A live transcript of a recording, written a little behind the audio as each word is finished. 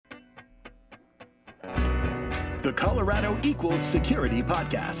The Colorado Equals Security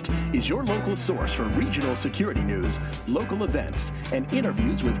Podcast is your local source for regional security news, local events, and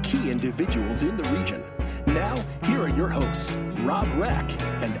interviews with key individuals in the region. Now, here are your hosts, Rob Reck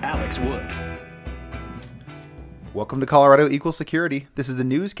and Alex Wood. Welcome to Colorado Equals Security. This is the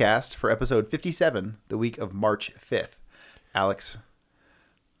newscast for episode 57, the week of March 5th. Alex,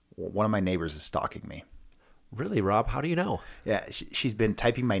 one of my neighbors is stalking me. Really, Rob? How do you know? Yeah, she's been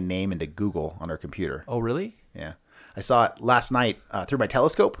typing my name into Google on her computer. Oh, really? Yeah. I saw it last night through my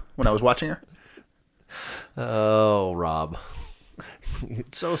telescope when I was watching her. Oh, Rob.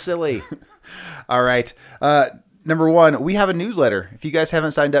 It's so silly. All right. Number one, we have a newsletter. If you guys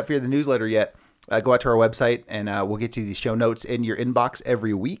haven't signed up for the newsletter yet, go out to our website and we'll get you these show notes in your inbox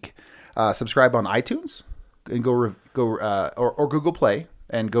every week. Subscribe on iTunes and or Google Play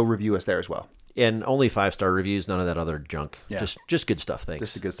and go review us there as well. And only 5-star reviews, none of that other junk. Yeah. Just good stuff, thanks.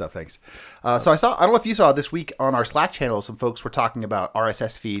 Just the good stuff, thanks. So I don't know if you saw this week on our Slack channel, some folks were talking about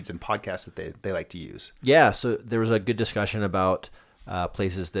RSS feeds and podcasts that they like to use. Yeah, so there was a good discussion about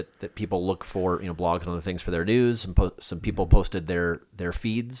places that people look for, blogs and other things for their news. Some people posted their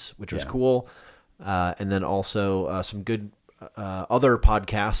feeds, which was cool. And then also some good other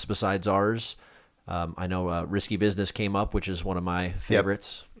podcasts besides ours. I know Risky Business came up, which is one of my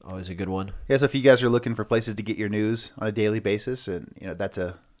favorites. Yep. Always a good one. Yeah, so if you guys are looking for places to get your news on a daily basis, and that's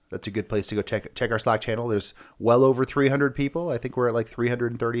a good place to go check our Slack channel. There's well over 300 people. I think we're at like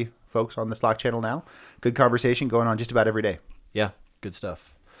 330 folks on the Slack channel now. Good conversation going on just about every day. Yeah, good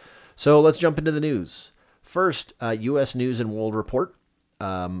stuff. So let's jump into the news. First, U.S. News and World Report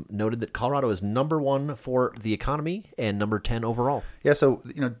noted that Colorado is number 1 for the economy and number 10 overall. Yeah, so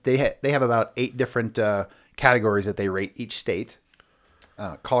they have about 8 different categories that they rate each state.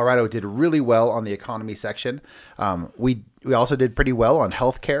 Colorado did really well on the economy section. We also did pretty well on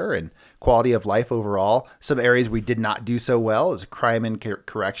healthcare and quality of life overall. Some areas we did not do so well is crime and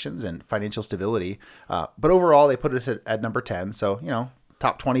corrections and financial stability. But overall, they put us at number 10. So,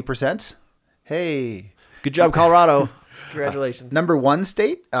 top 20%. Hey. Good job, Colorado. Congratulations. Number 1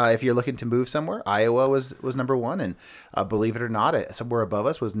 state, if you're looking to move somewhere, Iowa was number 1. And believe it or not, somewhere above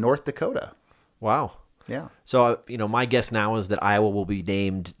us was North Dakota. Wow. Yeah. So, my guess now is that Iowa will be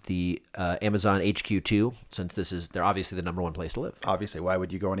named the Amazon HQ2, since they're obviously the number 1 place to live. Obviously. Why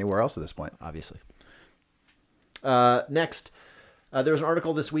would you go anywhere else at this point? Obviously. Next, there was an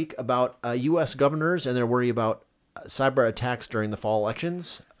article this week about U.S. governors and their worry about cyber attacks during the fall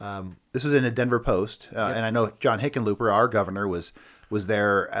elections. This was in a Denver Post, and I know John Hickenlooper, our governor, was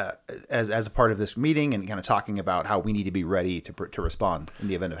there as a part of this meeting and kind of talking about how we need to be ready to respond in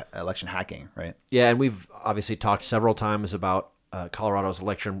the event of election hacking, right? Yeah, and we've obviously talked several times about Colorado's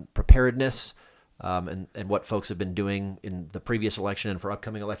election preparedness and what folks have been doing in the previous election and for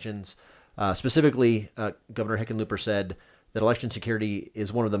upcoming elections. Specifically, Governor Hickenlooper said that election security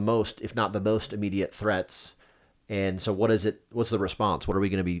is one of the most, if not the most, immediate threats. And so what's the response? What are we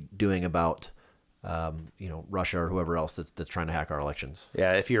going to be doing about Russia or whoever else that's trying to hack our elections?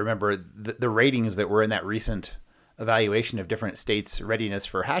 Yeah, if you remember the ratings that were in that recent evaluation of different states' readiness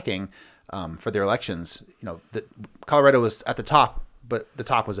for hacking for their elections, Colorado was at the top, but the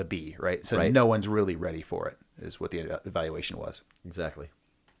top was a B, right? So No one's really ready for it, is what the evaluation was. Exactly.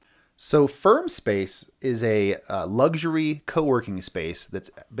 So Firm Space is a luxury co-working space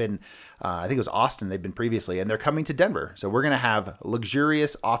that's been, I think it was Austin they've been previously, and they're coming to Denver. So we're going to have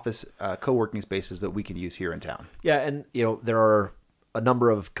luxurious office co-working spaces that we can use here in town. Yeah, and there are a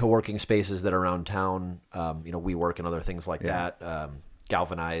number of co-working spaces that are around town, WeWork and other things like that,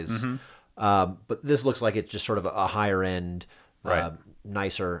 Galvanize. Mm-hmm. But this looks like it's just sort of a higher end,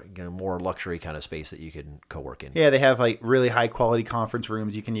 nicer, more luxury kind of space that you can co-work in. Yeah, they have like really high quality conference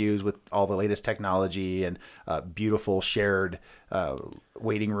rooms you can use with all the latest technology and beautiful shared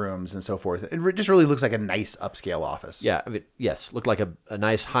waiting rooms and so forth. It just really looks like a nice upscale office. Yeah, yes, look like a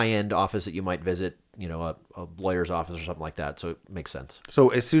nice high-end office that you might visit, a lawyer's office or something like that. So it makes sense. So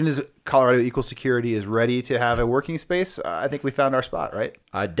as soon as Colorado Equal Security is ready to have a working space, I think we found our spot, right?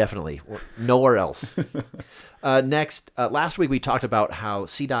 Definitely. Nowhere else. Next, last week we talked about how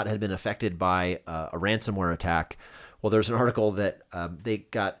CDOT had been affected by a ransomware attack. Well, there's an article that they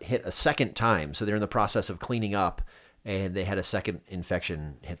got hit a second time, so they're in the process of cleaning up, and they had a second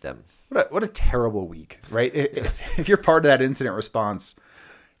infection hit them. What a terrible week, right? If you're part of that incident response,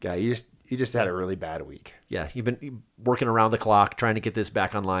 guy, you just had a really bad week. Yeah, you've been working around the clock trying to get this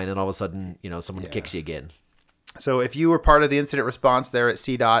back online, and all of a sudden, someone kicks you again. So if you were part of the incident response there at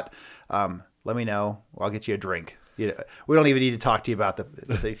CDOT, let me know. I'll get you a drink. We don't even need to talk to you about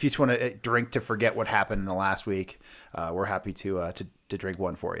if you just want a drink to forget what happened in the last week. We're happy to drink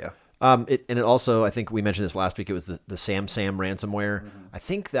one for you. And it also, I think we mentioned this last week, it was the SamSam ransomware. I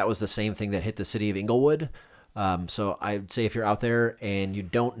think that was the same thing that hit the city of Inglewood. So I'd say if you're out there and you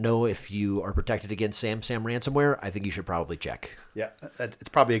don't know if you are protected against SamSam ransomware, I think you should probably check. Yeah, it's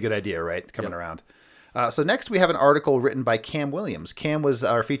probably a good idea, right? Coming around. So next we have an article written by Cam Williams. Cam was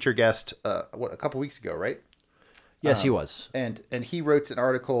our feature guest, a couple weeks ago, right? Yes, he was. And he wrote an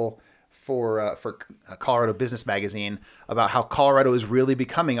article for Colorado Business Magazine about how Colorado is really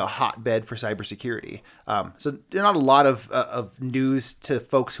becoming a hotbed for cybersecurity. So there's not a lot of news to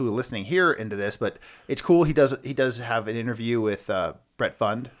folks who are listening here into this, but it's cool. He does have an interview with Brett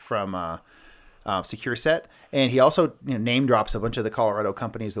Fund from SecureSet, and he also name drops a bunch of the Colorado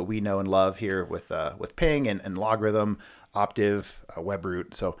companies that we know and love here with Ping and Logarithm, Optiv,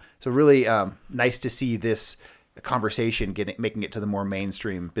 Webroot. So really nice to see this conversation making it to the more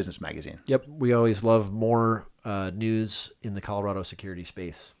mainstream business magazine. Yep, we always love more news in the Colorado security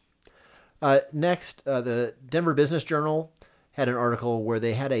space. Next, the Denver Business Journal had an article where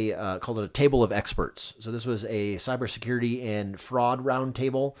they had called it a table of experts. So this was a cybersecurity and fraud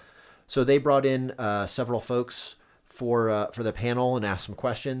roundtable. So they brought in several folks for the panel and asked some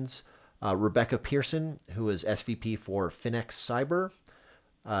questions. Rebecca Pearson, who is SVP for Finex Cyber,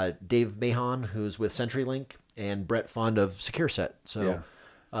 Dave Mahon, who's with CenturyLink, and Brett Fund of SecureSet. So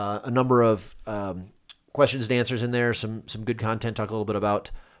a number of questions and answers in there, some good content, talk a little bit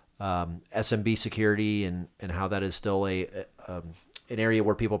about SMB security and how that is still an area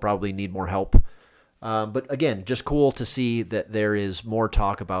where people probably need more help. But again, just cool to see that there is more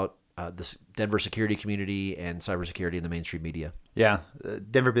talk about this Denver security community and cybersecurity in the mainstream media. Yeah,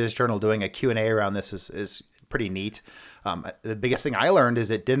 Denver Business Journal doing a Q&A around this is pretty neat. The biggest thing I learned is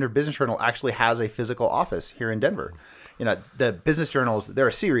that Denver Business Journal actually has a physical office here in Denver. The business journals, they're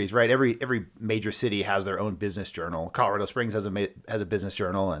a series, right? Every major city has their own business journal. Colorado Springs has a business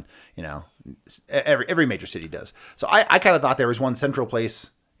journal, and every major city does. So I kind of thought there was one central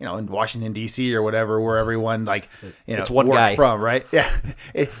place, in Washington D.C. or whatever, where everyone it's one guy from, right? Yeah,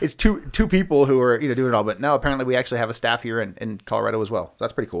 it's two people who are doing it all. But no, apparently we actually have a staff here in Colorado as well. So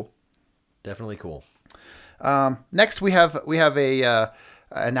that's pretty cool. Definitely cool. Next, we have a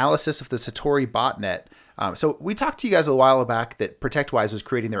analysis of the Satori botnet. So we talked to you guys a while back that ProtectWise was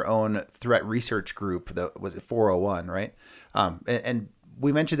creating their own threat research group. That was 401, right? And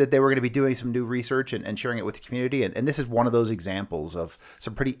we mentioned that they were going to be doing some new research and sharing it with the community. And this is one of those examples of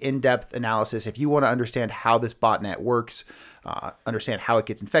some pretty in-depth analysis. If you want to understand how this botnet works, understand how it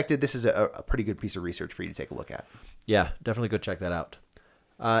gets infected, this is a pretty good piece of research for you to take a look at. Yeah, definitely go check that out.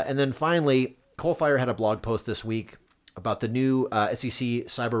 And then finally, Coalfire had a blog post this week about the new SEC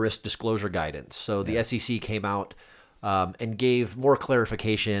cyber risk disclosure guidance. So the SEC came out and gave more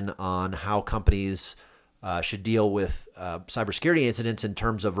clarification on how companies should deal with cybersecurity incidents in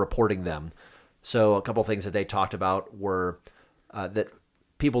terms of reporting them. So a couple of things that they talked about were that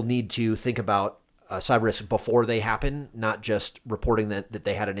people need to think about cyber risk before they happen, not just reporting that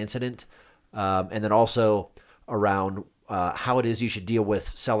they had an incident. And then also around how it is you should deal with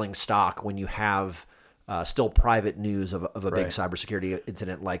selling stock when you have still private news of a big cybersecurity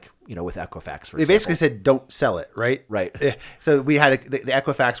incident, like with Equifax. For example. Basically said don't sell it, right? Right. So we had the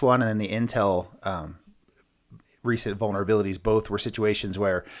Equifax one, and then the Intel recent vulnerabilities. Both were situations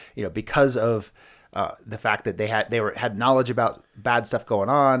where because of the fact that they had knowledge about bad stuff going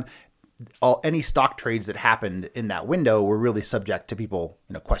on, any stock trades that happened in that window were really subject to people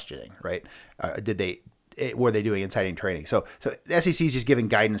questioning, right? Were they doing inciting trading? So the SEC is just giving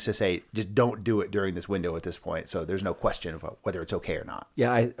guidance to say, just don't do it during this window at this point. So there's no question about whether it's okay or not.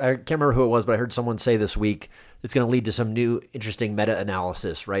 Yeah, I can't remember who it was, but I heard someone say this week it's going to lead to some new interesting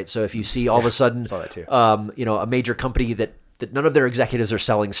meta-analysis, right? So if you see all of a sudden, a major company that none of their executives are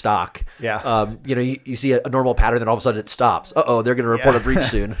selling stock, you see a normal pattern, then all of a sudden it stops. They're going to report a breach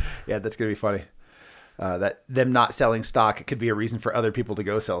soon. Yeah, that's going to be funny. That them not selling stock could be a reason for other people to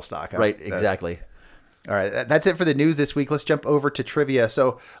go sell stock. Huh? Right, exactly. All right, that's it for the news this week. Let's jump over to trivia.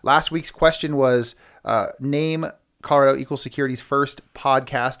 So last week's question was name Colorado Equal Security's first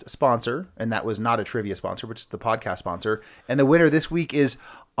podcast sponsor, and that was not a trivia sponsor, which is the podcast sponsor. And the winner this week is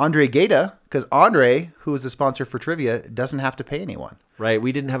Andre Gaeta, because Andre, who is the sponsor for trivia, doesn't have to pay anyone. Right,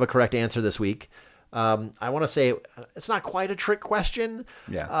 we didn't have a correct answer this week. I want to say it's not quite a trick question,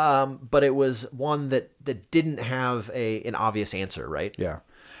 but it was one that didn't have an obvious answer, right? Yeah.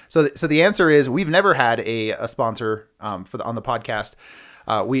 So the answer is we've never had a sponsor on the podcast.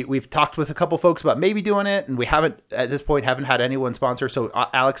 We've talked with a couple folks about maybe doing it, and we haven't at this point haven't had anyone sponsor. So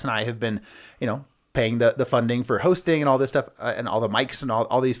Alex and I have been paying the funding for hosting and all this stuff and all the mics and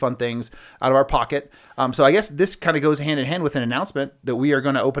all these fun things out of our pocket. So I guess this kind of goes hand in hand with an announcement that we are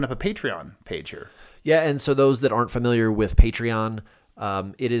going to open up a Patreon page here. Yeah, and so those that aren't familiar with Patreon,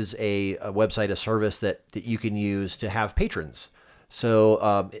 it is a website, a service that you can use to have patrons.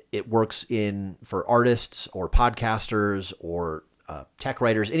 So it works for artists or podcasters or tech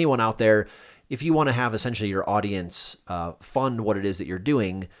writers, anyone out there. If you want to have essentially your audience fund what it is that you're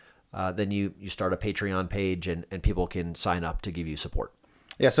doing, then you start a Patreon page and people can sign up to give you support.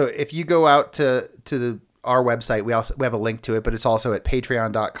 Yeah, so if you go out to our website, we have a link to it, but it's also at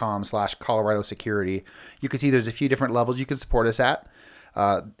patreon.com/Colorado Security. You can see there's a few different levels you can support us at,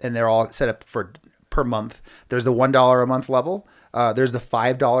 and they're all set up per month. There's the $1 a month level. There's the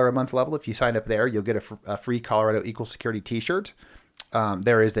 $5 a month level. If you sign up there, you'll get a free Colorado Equal Security t-shirt.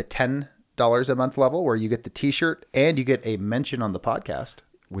 There is the $10 a month level where you get the t-shirt and you get a mention on the podcast,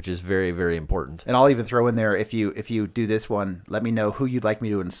 which is very, very important. And I'll even throw in there, if you do this one, let me know who you'd like me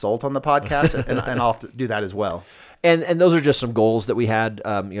to insult on the podcast, and I'll do that as well. And those are just some goals that we had,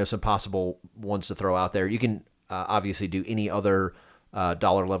 some possible ones to throw out there. You can obviously do any other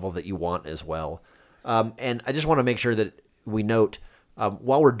dollar level that you want as well. And I just want to make sure that we note,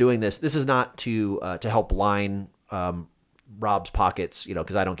 while we're doing this is not to help line Rob's pockets,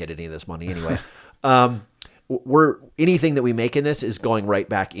 because I don't get any of this money anyway. Anything that we make in this is going right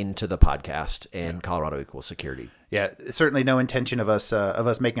back into the podcast and Colorado Equal Security. Yeah, certainly no intention of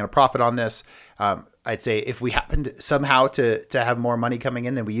us making a profit on this. I'd say if we happened somehow to have more money coming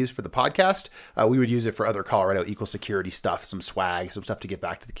in than we use for the podcast, we would use it for other Colorado Equal Security stuff, some swag, some stuff to give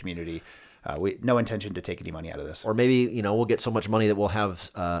back to the community. No intention to take any money out of this. Or maybe, we'll get so much money that we'll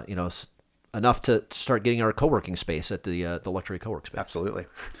have, enough to start getting our co-working space at the Luxury Co-work space. Absolutely.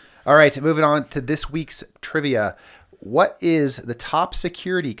 All right, moving on to this week's trivia. What is the top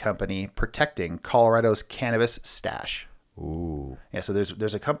security company protecting Colorado's cannabis stash? Ooh. Yeah, so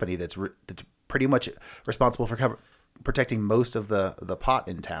there's a company that's pretty much responsible for protecting most of the pot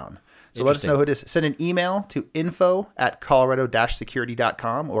in town. So let us know who it is. Send an email to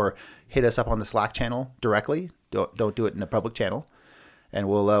info@colorado-security.com or hit us up on the Slack channel directly. Don't do it in a public channel, and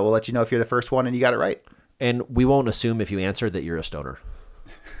we'll let you know if you're the first one and you got it right. And we won't assume if you answer that you're a stoner.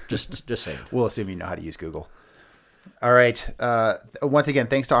 Just saying. We'll assume you know how to use Google. All right. Once again,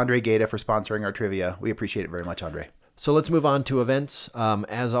 thanks to Andre Gaeta for sponsoring our trivia. We appreciate it very much, Andre. So let's move on to events.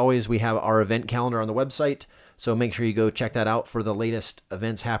 As always, we have our event calendar on the website. So make sure you go check that out for the latest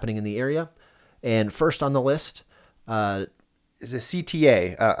events happening in the area. And first on the list is a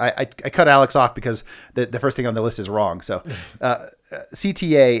CTA. I cut Alex off because the first thing on the list is wrong. So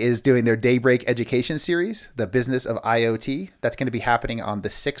CTA is doing their Daybreak Education Series, The Business of IoT. That's going to be happening on the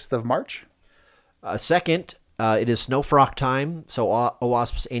 6th of March. Second, it is Snowfrock time. So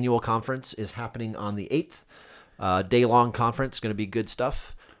OWASP's annual conference is happening on the 8th. Day-long conference, going to be good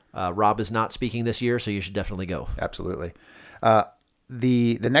stuff. Rob is not speaking this year, so you should definitely go. Absolutely.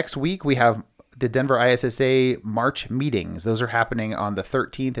 The next week, we have the Denver ISSA March meetings. Those are happening on the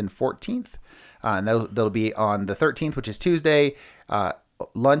 13th and 14th. And they'll be on the 13th, which is Tuesday,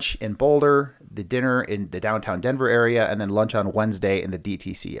 lunch in Boulder, the dinner in the downtown Denver area, and then lunch on Wednesday in the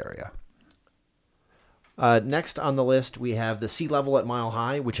DTC area. Next on the list, we have the Sea Level at Mile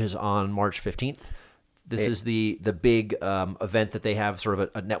High, which is on March 15th. This is the big event that they have, sort of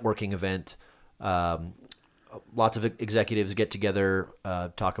a networking event. Lots of executives get together,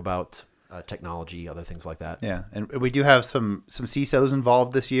 talk about technology, other things like that. Yeah, and we do have some CISOs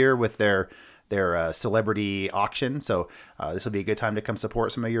involved this year with their celebrity auction. So this will be a good time to come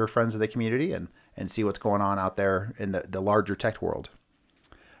support some of your friends of the community and see what's going on out there in the larger tech world.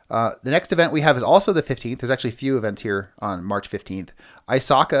 The next event we have is also the 15th. There's actually a few events here on March 15th.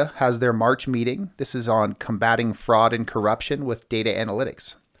 ISACA has their March meeting. This is on combating fraud and corruption with data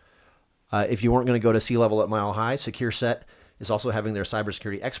analytics. If you weren't going to go to Sea Level at Mile High, SecureSet is also having their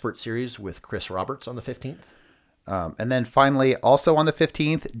cybersecurity expert series with Chris Roberts on the 15th. And then finally, also on the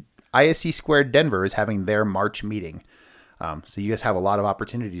 15th, ISC Squared Denver is having their March meeting. So you guys have a lot of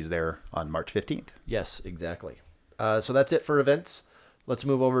opportunities there on March 15th. Yes, exactly. So that's it for events. Let's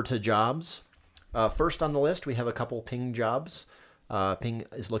move over to jobs. First on the list, we have a couple Ping jobs. Ping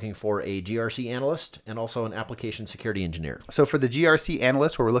is looking for a GRC analyst and also an application security engineer. So for the GRC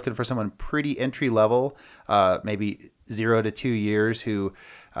analyst, where we're looking for someone pretty entry level, maybe 0 to 2 years, who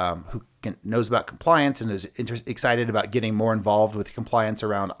knows about compliance and is excited about getting more involved with compliance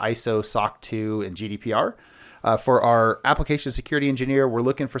around ISO, SOC 2, and GDPR. For our application security engineer, we're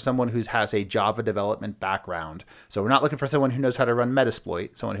looking for someone who has a Java development background. So we're not looking for someone who knows how to run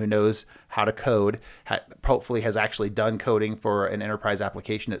Metasploit, someone who knows how to code, hopefully has actually done coding for an enterprise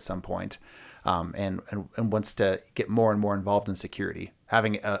application at some point. and wants to get more and more involved in security.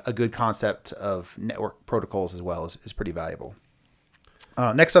 Having a good concept of network protocols as well is pretty valuable.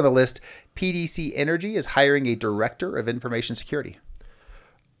 Next on the list, PDC Energy is hiring a director of information security.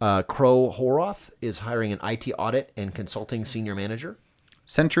 Crow Horoth is hiring an IT audit and consulting senior manager.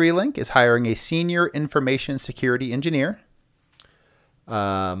 CenturyLink is hiring a senior information security engineer.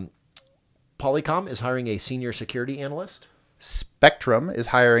 Polycom is hiring a senior security analyst. Spectrum is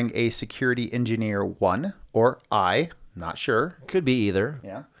hiring a security engineer 1 or I, not sure. Could be either.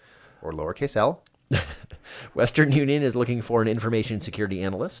 Yeah. Or lowercase l. Western Union is looking for an information security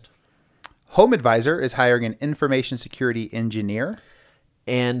analyst. Home Advisor is hiring an information security engineer.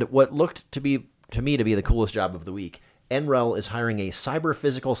 And what looked to me to be the coolest job of the week, NREL is hiring a cyber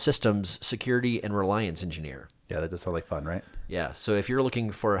physical systems security and reliance engineer. Yeah, that does sound like fun, right? Yeah. So if you're looking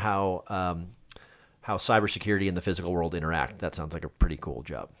for how cybersecurity and the physical world interact, that sounds like a pretty cool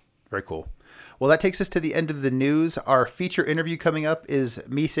job. Very cool. Well, that takes us to the end of the news. Our feature interview coming up is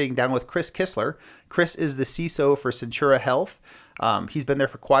me sitting down with Chris Kistler. Chris is the CISO for Centura Health. He's been there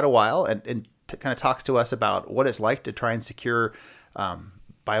for quite a while and kind of talks to us about what it's like to try and secure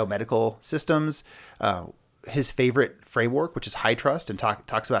biomedical systems. His favorite framework, which is HITRUST, and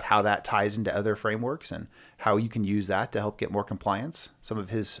talks about how that ties into other frameworks and how you can use that to help get more compliance. Some of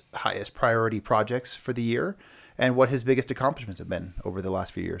his highest priority projects for the year, and what his biggest accomplishments have been over the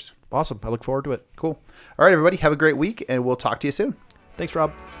last few years. Awesome. I look forward to it. Cool. All right, everybody, have a great week, and we'll talk to you soon. Thanks,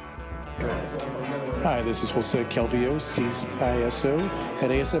 Rob. Hi, this is Jose Calvillo, CISO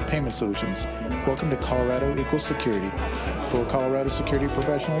at ASF Payment Solutions. Welcome to Colorado Equals Security. For Colorado security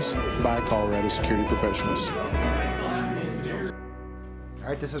professionals, by Colorado security professionals. All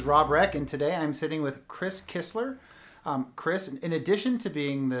right, this is Rob Reck, and today I'm sitting with Chris Kistler. Chris, in addition to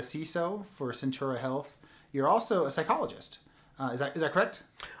being the CISO for Centura Health, you're also a psychologist. Is that correct?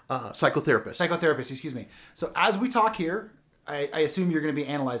 Psychotherapist. Psychotherapist, excuse me. So as we talk here, I assume you're going to be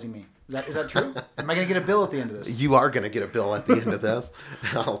analyzing me. Is that true? Am I going to get a bill at the end of this? You are going to get a bill at the end of this.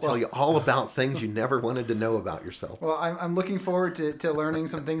 I'll tell you all about things you never wanted to know about yourself. Well, I'm looking forward to learning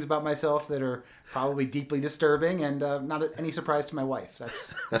some things about myself that are probably deeply disturbing and not any surprise to my wife.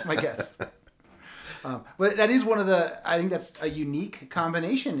 That's my guess. But that is I think that's a unique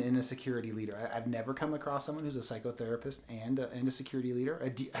combination in a security leader. I've never come across someone who's a psychotherapist and a security leader.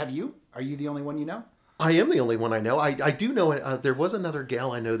 Have you? Are you the only one you know? I am the only one I know. I do know there was another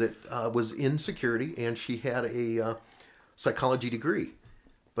gal I know that was in security, and she had a psychology degree,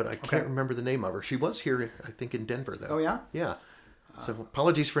 but I can't remember the name of her. She was here, I think, in Denver, though. Oh, yeah? Yeah. So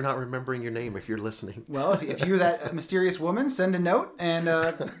apologies for not remembering your name if you're listening. Well, if you're that mysterious woman, send a note,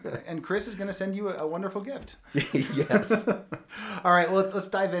 and Chris is going to send you a wonderful gift. Yes. All right, well, let's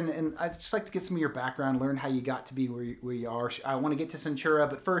dive in. And I'd just like to get some of your background, learn how you got to be where you are. I want to get to Centura,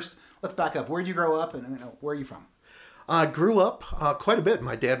 but first, let's back up. Where did you grow up, and where are you from? I grew up quite a bit.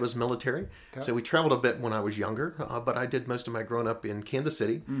 My dad was military, so we traveled a bit when I was younger, but I did most of my growing up in Kansas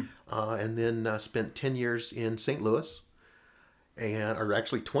City, and then spent 10 years in St. Louis. Or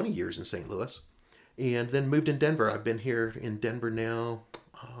actually 20 years in St. Louis, and then moved in Denver. I've been here in Denver now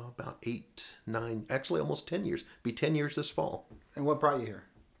about 8, 9, actually almost 10 years. Be 10 years this fall. And what brought you here?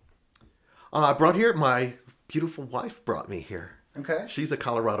 I brought here, my beautiful wife brought me here. Okay. She's a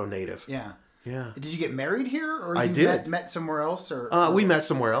Colorado native. Yeah. Yeah. Did you get married here, or I you did. Met somewhere else, or? We met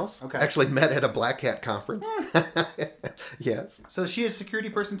somewhere else. Okay. Actually met at a Black Hat conference. Yes. So she is a security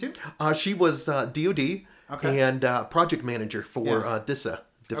person too? She was DOD. Okay. And project manager for DISA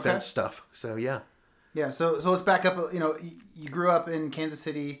defense stuff. So yeah. Yeah. So let's back up. You grew up in Kansas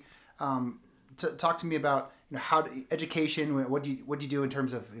City. Talk to me about how education. What do you do in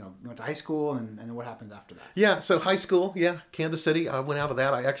terms of you went to high school and then what happens after that? Yeah. So high school. Yeah. Kansas City. I went out of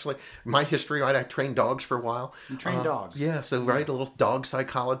that. My history. Right. I trained dogs for a while. You trained dogs. Yeah. So a little dog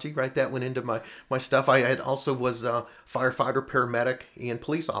psychology. Right. That went into my stuff. I also was a firefighter, paramedic, and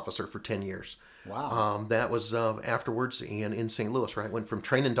police officer for 10 years. Wow. That was afterwards and in St. Louis, right? Went from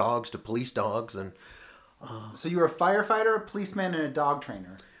training dogs to police dogs. And so you were a firefighter, a policeman, and a dog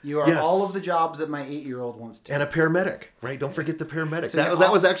trainer. You are all of the jobs that my 8-year-old wants to. And a paramedic, right? Don't forget the paramedic. So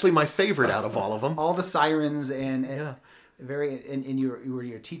that was actually my favorite out of all of them. All the sirens and you were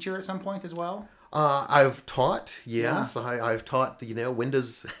your teacher at some point as well? I've taught, yes. Yeah. I've taught,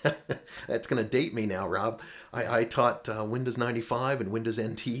 Windows. That's going to date me now, Rob. I taught Windows 95 and Windows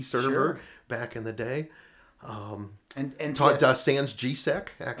NT server back in the day. And taught SANS GSEC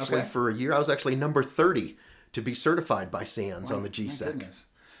actually for a year. I was actually number 30 to be certified by SANS on the GSEC.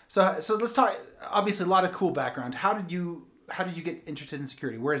 So let's talk. Obviously, a lot of cool background. How did you how did you get interested in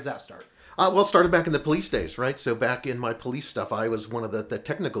security? Where does that start? Well, it started back in the police days, right? So back in my police stuff, I was one of the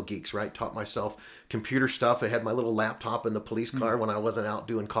technical geeks, right? Taught myself computer stuff. I had my little laptop in the police car when I wasn't out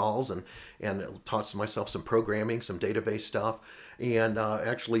doing calls, and taught myself some programming, some database stuff, and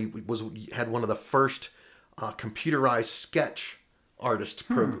actually had one of the first computerized sketch artist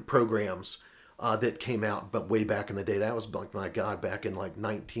programs that came out, but way back in the day. That was like, my God, back in like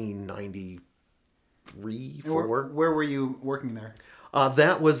 1993, 4. Where were you working there?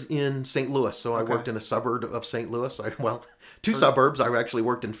 That was in St. Louis. So I worked in a suburb of St. Louis. Two suburbs. I actually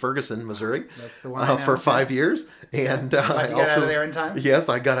worked in Ferguson, Missouri. That's the one I know. For 5 years. And Glad you got out of there in time? Yes,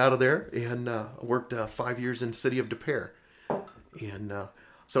 I got out of there and worked 5 years in the city of Des Peres. And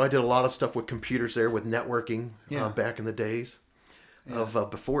so I did a lot of stuff with computers there, with networking back in the days of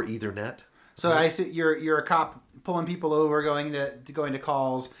before Ethernet. So I see you're a cop pulling people over, going to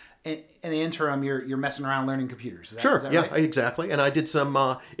calls. In the interim, you're messing around learning computers. Is that Yeah, right? exactly. And I did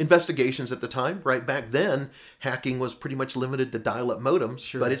some investigations at the time. Right back then, hacking was pretty much limited to dial-up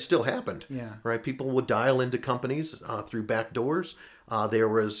modems, but it still happened. Yeah. Right, people would dial into companies through back doors. There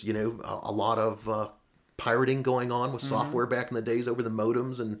was, a lot of pirating going on with software back in the days over the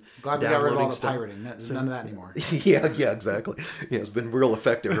modems and Glad we got rid of all the stuff. pirating. None of that anymore. yeah, exactly. Yeah, it's been real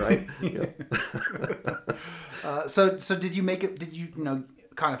effective, right? So did you make it? Did you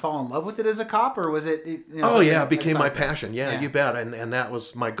kind of fall in love with it as a cop, or was it? It became my passion. Yeah, you bet. And that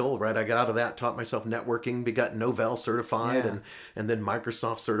was my goal, right? I got out of that, taught myself networking, got Novell certified, and then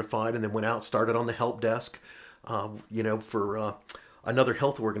Microsoft certified, and then went out, started on the help desk, for another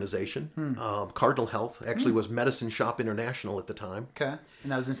health organization. Cardinal Health actually was Medicine Shop International at the time. Okay,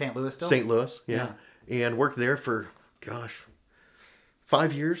 and that was in St. Louis still. St. Louis, and worked there for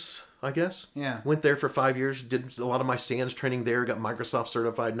 5 years. I guess. Yeah. Went there for 5 years, did a lot of my SANS training there, got Microsoft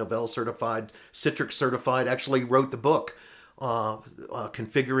certified, Novell certified, Citrix certified, actually wrote the book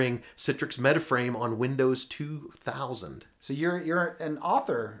configuring Citrix Metaframe on Windows 2000. So you're an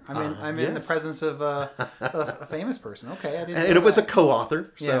author. I'm in the presence of a famous person. Okay, I didn't know And it was a that.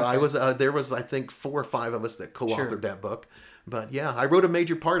 co-author. So Yeah, okay. I was there was, I think, 4 or 5 of us that co-authored that book. But yeah, I wrote a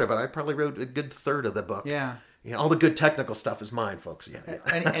major part of it. I probably wrote a good third of the book. Yeah. All the good technical stuff is mine, folks. Yeah.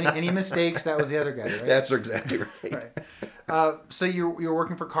 Any mistakes? That was the other guy, right? That's exactly right. So you're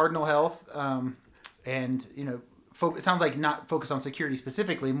working for Cardinal Health, and it sounds like not focused on security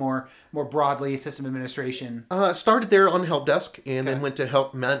specifically, more broadly system administration. Started there on the help desk, and then went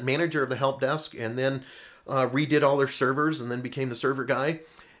to manager of the help desk, and then redid all their servers, and then became the server guy,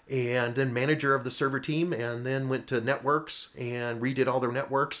 and then manager of the server team, and then went to networks and redid all their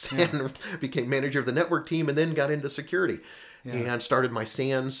networks and became manager of the network team, and then got into security and started my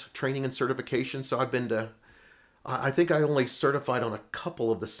SANS training and certification. So I've been to, I think I only certified on a couple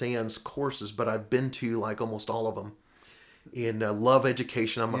of the SANS courses, but I've been to like almost all of them. And love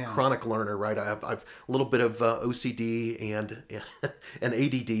education. I'm a chronic learner, right? I've a little bit of OCD and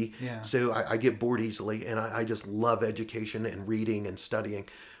ADD, so I get bored easily, and I just love education and reading and studying.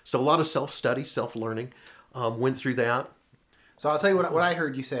 So a lot of self-study, self-learning. Went through that. So I'll tell you what I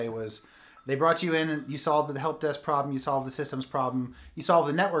heard you say was they brought you in and you solved the help desk problem, you solved the systems problem, you solved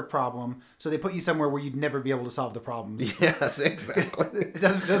the network problem. So they put you somewhere where you'd never be able to solve the problems. Yes, exactly. It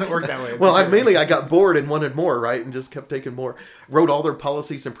doesn't work that way. Well, I got bored and wanted more, right? And just kept taking more. Wrote all their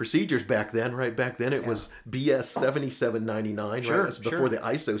policies and procedures back then, right? Back then it was BS 7799, right? That's before the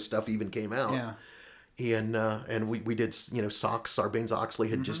ISO stuff even came out. Yeah. And we did, SOX, Sarbanes-Oxley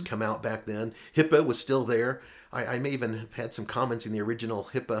had just come out back then. HIPAA was still there. I may even have had some comments in the original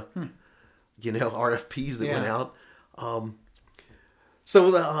HIPAA, RFPs that went out.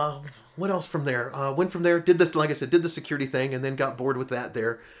 So what else from there? Went from there, did this, like I said, did the security thing, and then got bored with that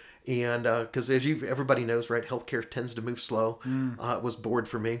there. And because everybody knows, right, healthcare tends to move slow. It was bored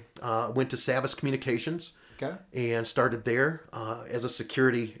for me. Went to Savvis Communications and started there as a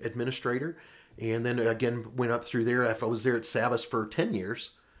security administrator. And then again, went up through there. I was there at Savvis for 10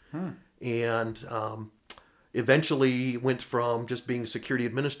 years. And eventually went from just being security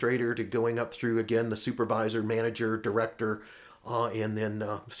administrator to going up through, again, the supervisor, manager, director, and then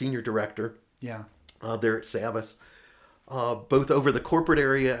senior director there at Savvis. Both over the corporate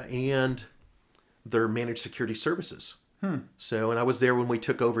area and their managed security services. So, and I was there when we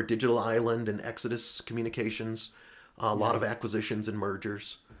took over Digital Island and Exodus Communications, a lot of acquisitions and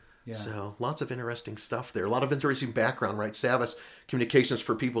mergers. So lots of interesting stuff there. A lot of interesting background, right? Savvis Communications,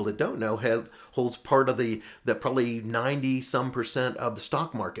 for people that don't know, holds part of that probably 90% of the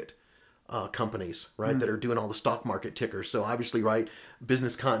stock market companies, right? That are doing all the stock market tickers. So obviously, right,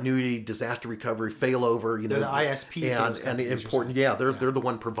 business continuity, disaster recovery, failover, They're the ISP and important. They're the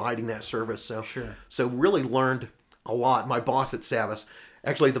one providing that service. So so really learned a lot. My boss at Savvis,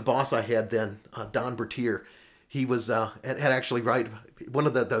 actually the boss I had then, Don Bertier, he was had actually one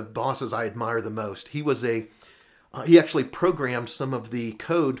of the bosses I admire the most. He was he actually programmed some of the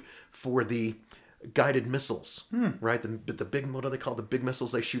code for the guided missiles, right? The big, what are they called? The big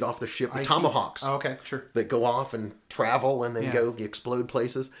missiles they shoot off the ship, the Tomahawks. Oh, okay, sure. That go off and travel and then go explode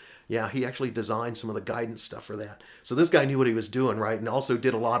places. Yeah, he actually designed some of the guidance stuff for that. So this guy knew what he was doing, right? And also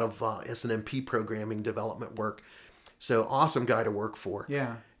did a lot of SNMP programming development work. So awesome guy to work for.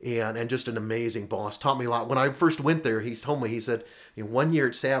 Yeah. And just an amazing boss. Taught me a lot. When I first went there, he told me, he said, 1 year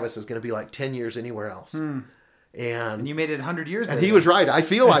at Savvis is going to be like 10 years anywhere else. And you made it 100 years there. And he was right. I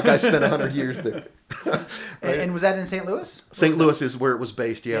feel like I spent 100 years there. Right? And was that in St. Louis? St. Louis is where it was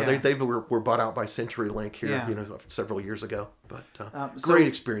based. Yeah, Yeah. They were bought out by CenturyLink here, Yeah. several years ago. But So- great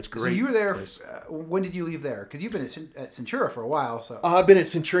experience. Great. So you were there. place. When did you leave there? Because you've been at Centura for a while. So I've been at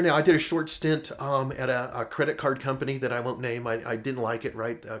Centura now. I did a short stint at a credit card company that I won't name. I didn't like it.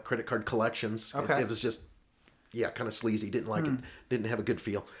 Right, credit card collections. Okay. It was just kind of sleazy. Didn't like it. Didn't have a good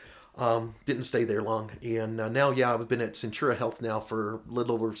feel. Didn't stay there long. And now, I've been at Centura Health now for a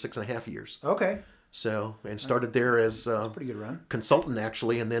little over 6.5 years. okay, So, and started there as pretty good run. consultant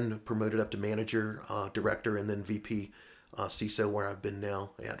actually, and then promoted up to manager, director, and then VP, CISO, where I've been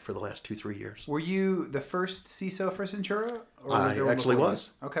now at for the last 2-3 years. Were you the first CISO for Centura? Or I there one actually before was.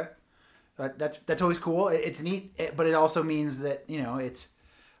 you? Okay, that's always cool. It's neat, but it also means that it's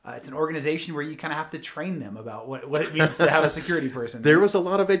an organization where you kind of have to train them about what it means to have a security person. There was a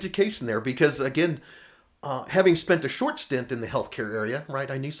lot of education there because, again, having spent a short stint in the healthcare area, right,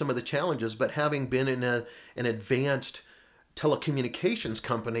 I knew some of the challenges, but having been in an advanced telecommunications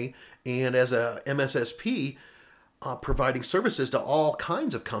company and as a MSSP, providing services to all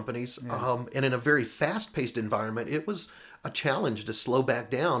kinds of companies, and in a very fast-paced environment, it was a challenge to slow back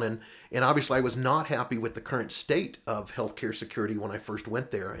down. And obviously, I was not happy with the current state of healthcare security when I first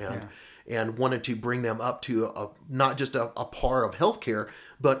went there, and wanted to bring them up to not just a par of healthcare,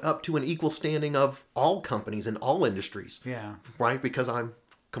 but up to an equal standing of all companies in all industries. Yeah. Right, because I'm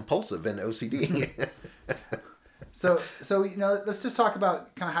compulsive and OCD. So let's just talk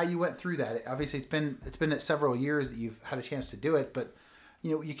about kind of how you went through that. Obviously, it's been several years that you've had a chance to do it, but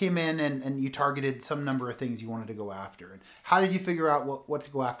you came in and you targeted some number of things you wanted to go after. And how did you figure out what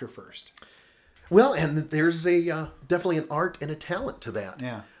to go after first? Well, and there's definitely an art and a talent to that.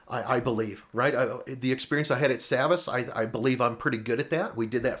 Yeah. I believe, right? The experience I had at Savvis, I believe I'm pretty good at that. We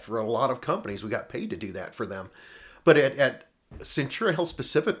did that for a lot of companies. We got paid to do that for them. But at Centura Health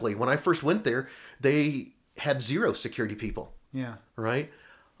specifically, when I first went there, they had 0 security people. Yeah. Right?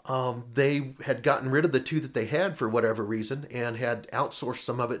 They had gotten rid of the 2 that they had for whatever reason and had outsourced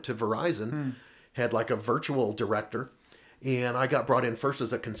some of it to Verizon, had like a virtual director. And I got brought in first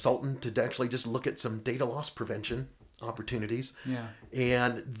as a consultant to actually just look at some data loss prevention opportunities. Yeah.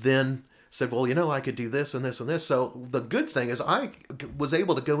 And then said, well, I could do this and this and this. So the good thing is I was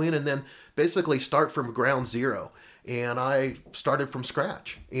able to go in and then basically start from ground zero. And I started from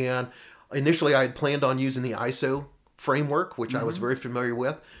scratch. And initially I had planned on using the ISO framework, which I was very familiar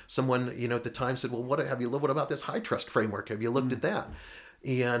with. Someone, at the time said, well, what about this HITRUST framework? Have you looked at that?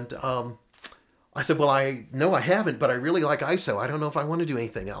 And I said, well, I haven't, but I really like ISO. I don't know if I want to do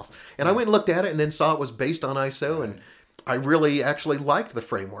anything else. And I went and looked at it and then saw it was based on ISO, and I really actually liked the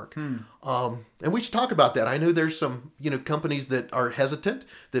framework. And we should talk about that. I know there's some, companies that are hesitant,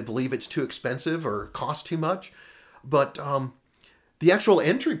 that believe it's too expensive or costs too much. But the actual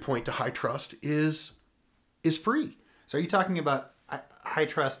entry point to HITRUST is free. So are you talking about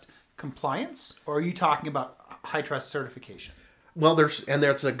HITRUST compliance, or are you talking about HITRUST certification? Well,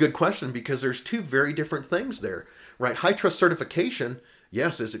 that's a good question because there's 2 very different things there, right? HITRUST certification,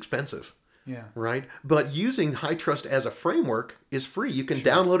 yes, is expensive. Yeah. Right? But using HITRUST as a framework is free. You can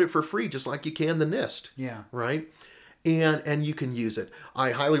download it for free just like you can the NIST. Yeah. Right? And you can use it.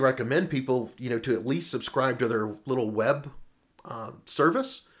 I highly recommend people, to at least subscribe to their little web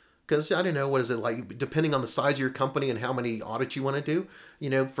service. Because I don't know, what is it like, depending on the size of your company and how many audits you want to do,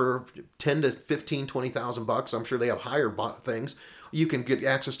 for $10,000 to $15,000, $20,000, I'm sure they have higher things. You can get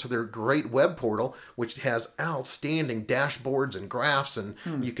access to their great web portal, which has outstanding dashboards and graphs, and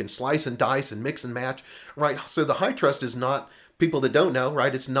you can slice and dice and mix and match, right? So the HITRUST is not, people that don't know,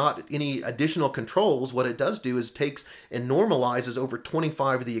 right, it's not any additional controls. What it does do is takes and normalizes over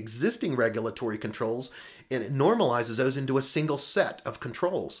 25 of the existing regulatory controls, and it normalizes those into a single set of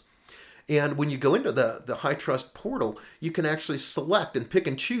controls. And when you go into the HITRUST portal, you can actually select and pick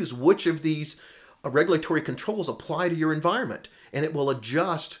and choose which of these regulatory controls apply to your environment. And it will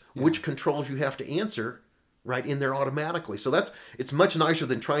adjust which controls you have to answer right in there automatically. So it's much nicer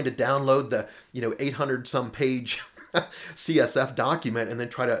than trying to download the 800 some page CSF document and then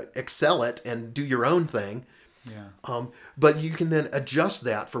try to Excel it and do your own thing. Yeah. But you can then adjust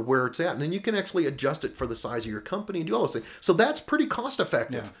that for where it's at, and then you can actually adjust it for the size of your company and do all those things. So that's pretty cost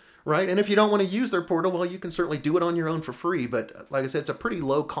effective. Yeah. Right. And if you don't want to use their portal, well, you can certainly do it on your own for free. But like I said, it's a pretty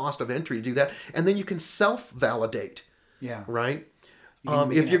low cost of entry to do that. And then you can self-validate. Yeah. Right.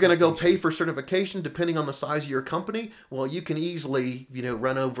 can If make you're going to go attestation. pay for certification, depending on the size of your company, well, you can easily,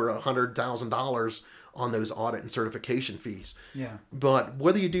 run over $100,000 on those audit and certification fees. Yeah. But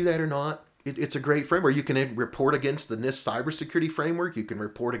whether you do that or not, it's a great framework. You can report against the NIST cybersecurity framework. You can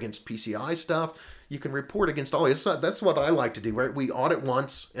report against PCI stuff. You can report against all this. That's what I like to do, right? We audit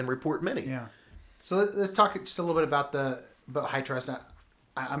once and report many. Yeah. So let's talk just a little bit about HITRUST.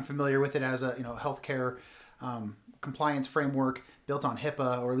 I'm familiar with it as a healthcare compliance framework built on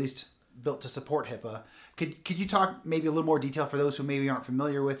HIPAA, or at least built to support HIPAA. Could you talk maybe a little more detail for those who maybe aren't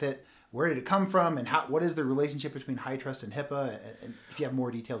familiar with it? Where did it come from, and what is the relationship between HITRUST and HIPAA? And if you have more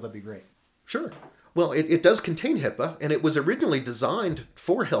details, that'd be great. Sure. Well, it does contain HIPAA, and it was originally designed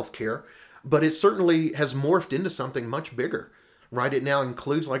for healthcare, but it certainly has morphed into something much bigger. Right? It now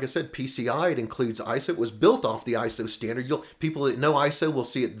includes, like I said, PCI. It includes ISO. It was built off the ISO standard. People that know ISO will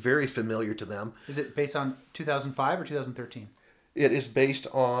see it very familiar to them. Is it based on 2005 or 2013? It is based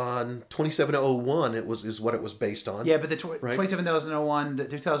on 27001. Is what it was based on. Yeah, but the Right. 27001, the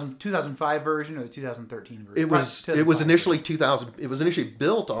 2005 version or the 2013 version? It was Right, it was 2005 initially 2000. It was initially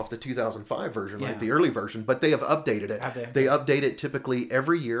built off the 2005 version, Yeah. right? The early version, but they have updated it. Have they? They update it typically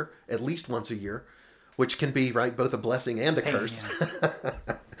every year, at least once a year, which can be both a blessing and a pain, curse.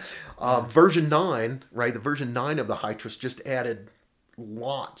 yeah. Version 9, right? The version 9 of the HITRUST just added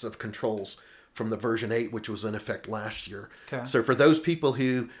lots of controls from the version 8, which was in effect last year. Okay. So for those people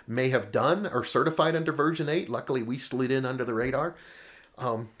who may have done or certified under version 8, luckily we slid in under the radar.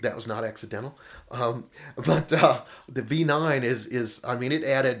 That was not accidental. But the V9 is it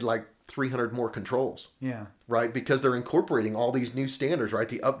added like 300 more controls. Yeah. Right? Because they're incorporating all these new standards, right?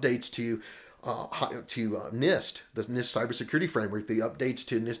 The updates to NIST, the NIST cybersecurity framework, the updates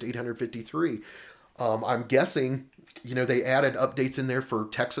to NIST 853. I'm guessing, they added updates in there for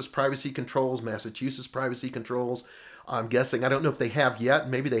Texas privacy controls, Massachusetts privacy controls. I'm guessing, I don't know if they have yet,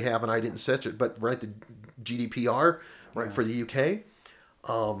 maybe they have and I didn't set it, but the GDPR, for the UK.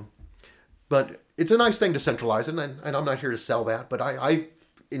 But it's a nice thing to centralize it, and I'm not here to sell that, but I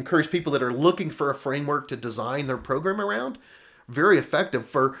encourage people that are looking for a framework to design their program around, very effective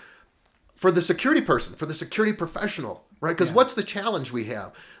for the security person, for the security professional, right? Because what's the challenge we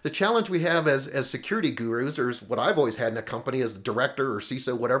have? The challenge we have as security gurus, or what I've always had in a company as the director or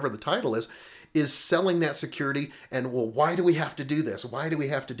CISO, whatever the title is selling that security. And, well, why do we have to do this? Why do we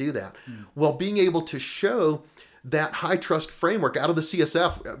have to do that? Well, being able to show that HITRUST framework out of the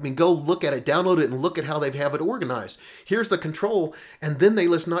CSF, go look at it, download it, and look at how they have it organized. Here's the control, and then they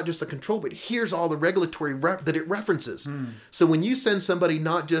list not just the control, but here's all the regulatory that it references. So when you send somebody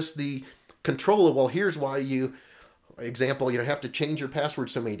not just the control of, well, here's why you have to change your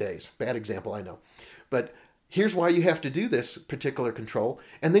password so many days. Bad example, I know. But here's why you have to do this particular control.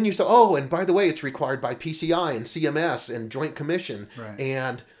 And then you say, oh, and by the way, it's required by PCI and CMS and Joint Commission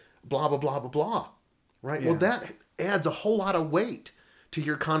and blah, blah, blah, blah, blah. Right? Yeah. Well, that adds a whole lot of weight to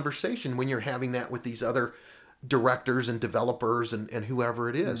your conversation when you're having that with these other directors and developers and whoever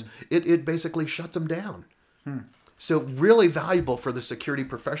it is. It basically shuts them down. So really valuable for the security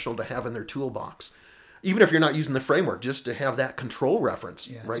professional to have in their toolbox. Even if you're not using the framework, just to have that control reference,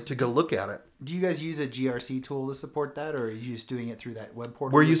 right, to go look at it. Do you guys use a GRC tool to support that, or are you just doing it through that web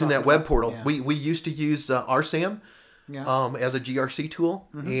portal? We're you're using that talking web about? portal. Yeah. We used to use RSAM as a GRC tool,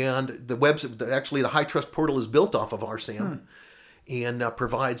 and the the HITRUST portal is built off of RSAM and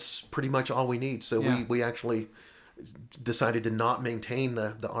provides pretty much all we need. So we actually decided to not maintain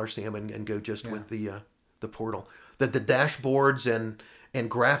the RSAM and go just with the portal. The dashboards and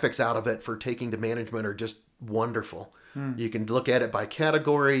graphics out of it for taking to management are just wonderful. You can look at it by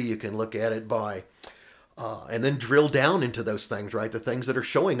category. You can look at it by, and then drill down into those things, right? The things that are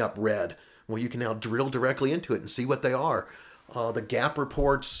showing up red. Well, you can now drill directly into it and see what they are. The gap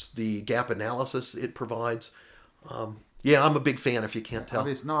reports, the gap analysis it provides. I'm a big fan if you can't tell.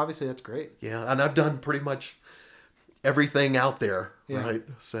 Obviously that's great. Yeah, and I've done pretty much everything out there, Yeah. right?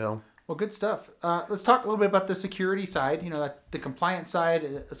 So... Well, good stuff. Let's talk a little bit about the security side, the compliance side.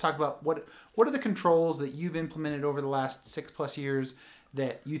 Let's talk about what are the controls that you've implemented over the last 6+ years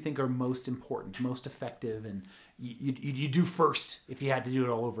that you think are most important, most effective, and you do first if you had to do it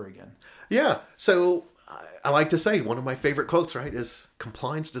all over again. Yeah. So I like to say one of my favorite quotes, right, is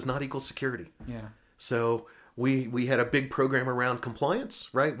compliance does not equal security. Yeah. So We had a big program around compliance,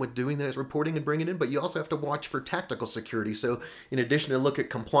 right, with doing that reporting and bringing it in, but you also have to watch for tactical security. So in addition to look at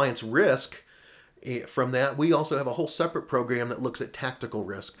compliance risk, from that, we also have a whole separate program that looks at tactical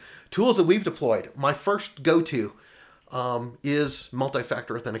risk. Tools that we've deployed, my first go-to is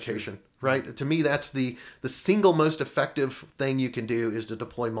multi-factor authentication, right? To me, that's the single most effective thing you can do is to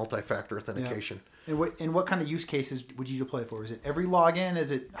deploy multi-factor authentication. Yeah. And what kind of use cases would you deploy for? Is it every login?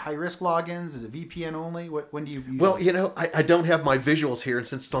 Is it high-risk logins? Is it VPN only? When do you use Well, I don't have my visuals here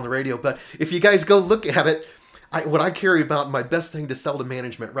since it's on the radio, but if you guys go look at it, what I carry about my best thing to sell to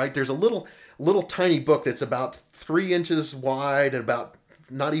management, right? There's a little tiny book that's about 3 inches wide and about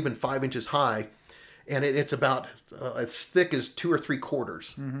not even 5 inches high. And it's about as thick as 2 or 3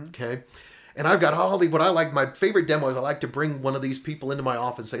 quarters. Okay. And I've got what I like, my favorite demo is I like to bring one of these people into my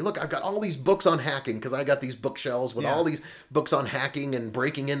office and say, look, I've got all these books on hacking because I got these bookshelves with all these books on hacking and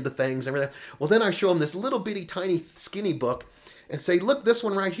breaking into things and everything. Well, then I show them this little bitty tiny skinny book and say, look, this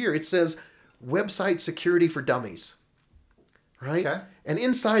one right here, it says Website Security for Dummies. Right? Okay. And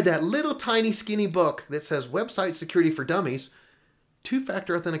inside that little tiny skinny book that says Website Security for Dummies,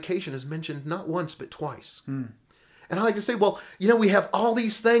 two-factor authentication is mentioned not once but twice. And I like to say, well, we have all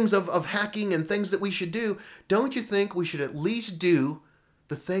these things of hacking and things that we should do. Don't you think we should at least do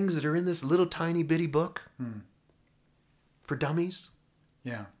the things that are in this little tiny bitty book for dummies?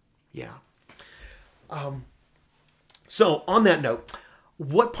 Yeah. Yeah. So on that note,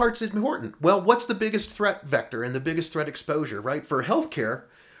 what parts is important? Well, what's the biggest threat vector and the biggest threat exposure, right? For healthcare,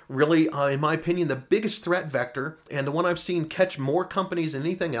 really, in my opinion, the biggest threat vector, and the one I've seen catch more companies than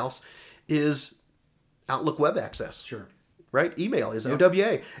anything else, is Outlook Web Access. Sure. Right? Email is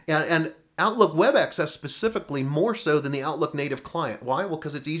OWA. And Outlook Web Access specifically more so than the Outlook native client. Why? Well,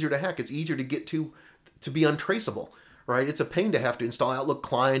 because it's easier to hack. It's easier to get to be untraceable. Right? It's a pain to have to install Outlook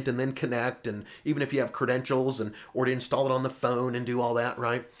client and then connect, and even if you have credentials or to install it on the phone and do all that,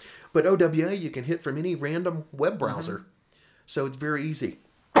 right? But OWA you can hit from any random web browser. So it's very easy.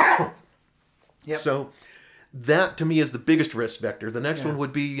 Yep. So that to me is the biggest risk vector. The next one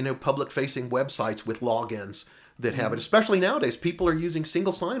would be, public-facing websites with logins that have it. Especially nowadays, people are using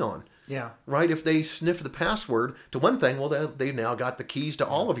single sign-on. Yeah. Right? If they sniff the password to one thing, well, they've now got the keys to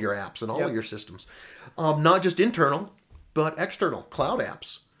all of your apps and all of your systems. Not just internal, but external. Cloud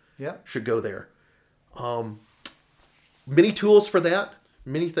apps should go there. Many tools for that.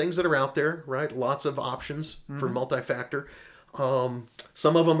 Many things that are out there, right? Lots of options for multi-factor.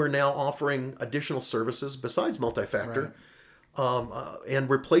 Some of them are now offering additional services besides multi-factor, and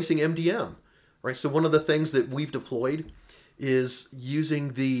replacing MDM, right? So one of the things that we've deployed is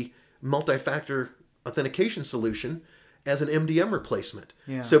using the multi-factor authentication solution as an MDM replacement.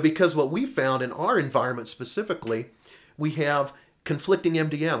 Yeah. So because what we found in our environment specifically, we have conflicting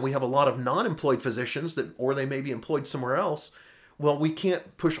MDM. We have a lot of non-employed physicians or they may be employed somewhere else. Well, we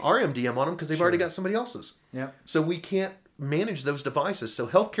can't push our MDM on them because they've already got somebody else's. Yeah. So we can't manage those devices. So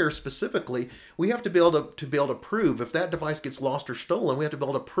healthcare specifically, we have to be able to prove if that device gets lost or stolen, we have to be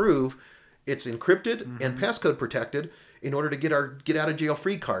able to prove it's encrypted and passcode protected in order to get our get out of jail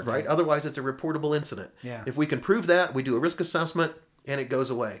free card, right? Otherwise, it's a reportable incident. Yeah. If we can prove that, we do a risk assessment and it goes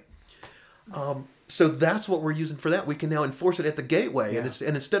away. So that's what we're using for that. We can now enforce it at the gateway, and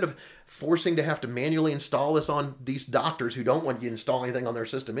instead of forcing to have to manually install this on these doctors who don't want you to install anything on their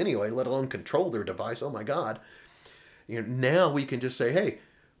system anyway, let alone control their device. Oh my God! Now we can just say, hey,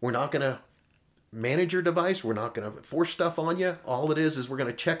 we're not going to manage your device. We're not going to force stuff on you. All it is we're going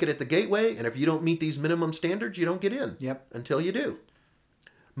to check it at the gateway, and if you don't meet these minimum standards, you don't get in. Yep. Until you do.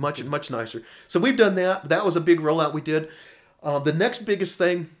 Much nicer. So we've done that. That was a big rollout we did. The next biggest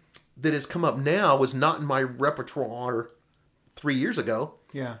thing that has come up now was not in my repertoire 3 years ago.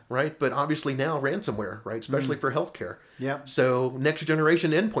 Yeah. Right? But obviously now ransomware, right? Especially for healthcare. Yeah. So next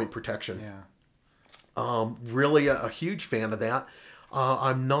generation endpoint protection. Yeah. Really a huge fan of that.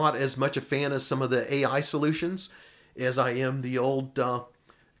 I'm not as much a fan as some of the AI solutions as I am the old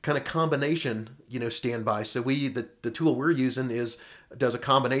kind of combination, standby. So the tool we're using does a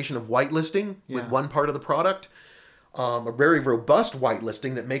combination of whitelisting with one part of the product. A very robust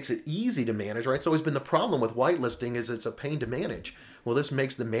whitelisting that makes it easy to manage, right? It's always been the problem with whitelisting is it's a pain to manage. Well, this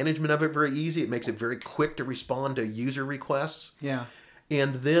makes the management of it very easy. It makes it very quick to respond to user requests. Yeah.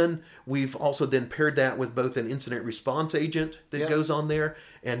 And then we've also then paired that with both an incident response agent that goes on there,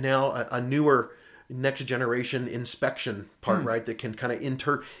 and now a newer next generation inspection part, right? That can kind of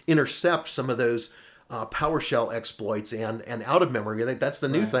intercept some of those PowerShell exploits and out of memory. I think that's the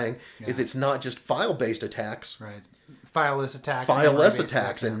new thing is it's not just file-based attacks. Right. Fileless attacks. Fileless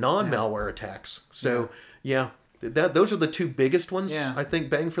attacks and non-malware attacks. So those are the two biggest ones, I think,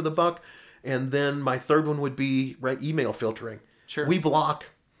 bang for the buck. And then my third one would be email filtering. Sure. We block.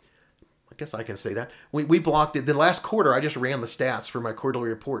 I guess I can say that. We blocked it. The last quarter, I just ran the stats for my quarterly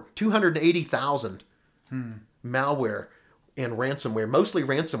report. 280,000 malware and ransomware, mostly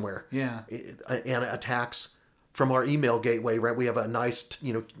ransomware. Yeah. And attacks from our email gateway, right? We have a nice,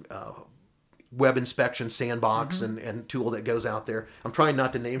 web inspection sandbox and tool that goes out there. I'm trying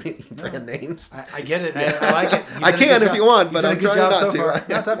not to name any brand names. I get it. I like it. I can if you want, but I'm trying not to. Right?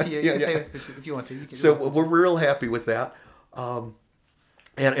 No, it's up to you. You can say if you want to. You can, so we're real happy with that.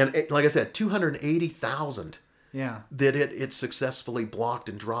 And like I said, 280,000 that it successfully blocked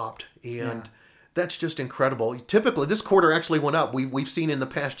and dropped. And that's just incredible. Typically, this quarter actually went up. We've seen in the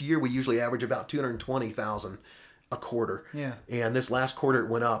past year, we usually average about 220,000 a quarter. Yeah. And this last quarter it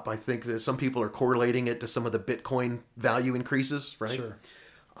went up. I think that some people are correlating it to some of the Bitcoin value increases, right? Sure.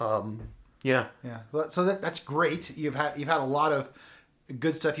 Yeah. Well, so that's great. You've had a lot of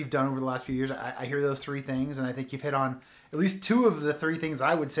good stuff you've done over the last few years. I hear those three things, and I think you've hit on at least two of the three things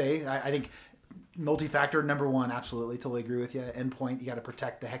I would say. I think multi-factor, number one, absolutely, totally agree with you. Endpoint, you got to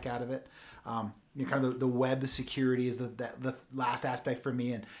protect the heck out of it. Kind of the web security is the last aspect for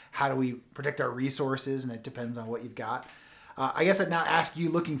me, and how do we protect our resources, and it depends on what you've got. I guess I'd now ask you,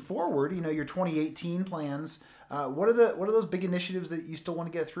 looking forward, your 2018 plans. What are those big initiatives that you still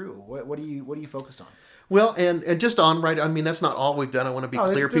want to get through? What are you focused on? Well, and just on, right, I mean, that's not all we've done. I want to be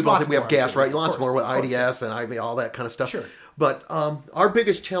clear. People think we have gas, right? Lots more with IDS and all that kind of stuff. Sure. But our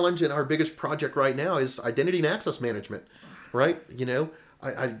biggest challenge and our biggest project right now is identity and access management, right?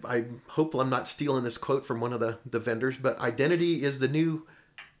 I'm hopeful I'm not stealing this quote from one of the vendors, but identity is the new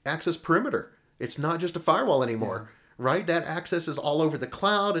access perimeter. It's not just a firewall anymore, right? That access is all over the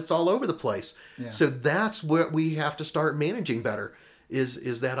cloud. It's all over the place. Yeah. So that's what we have to start managing better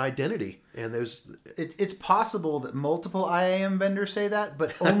is that identity. And it's possible that multiple IAM vendors say that,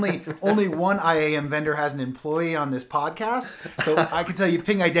 but only one IAM vendor has an employee on this podcast. So I can tell you,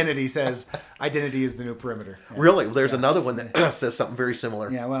 Ping Identity says identity is the new perimeter. Yeah. Really? There's another one that says something very similar.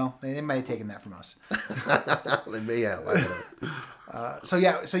 Yeah, well, they might have taken that from us. They may have. So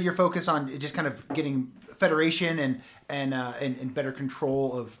you're focused on just kind of getting federation and better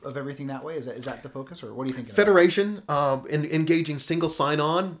control of everything that way. Is that the focus, or what do you think? Federation, engaging single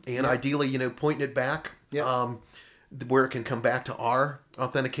sign-on, and ideally, pointing it back where it can come back to our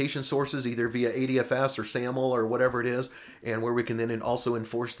authentication sources, either via ADFS or SAML or whatever it is, and where we can then also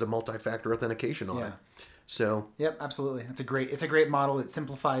enforce the multi-factor authentication on it. So yep, absolutely. It's a great model. It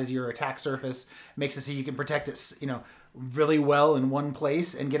simplifies your attack surface, makes it so you can protect it, really well in one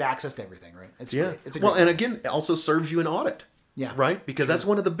place and get access to everything, right? Great. It's a great and again, it also serves you in audit. Yeah. Right? Because that's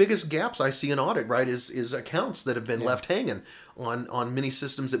one of the biggest gaps I see in audit, right? Is accounts that have been left hanging on many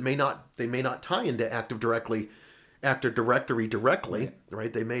systems that may not tie into Active Directory directly,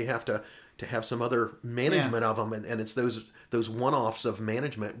 right? They may have to have some other management of them, and it's those one-offs of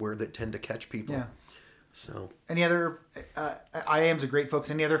management that tend to catch people. Yeah. So, any other IAM's a great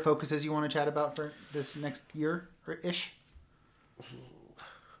focus. Any other focuses you want to chat about for this next year or ish?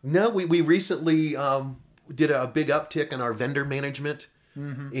 No, we recently did a big uptick in our vendor management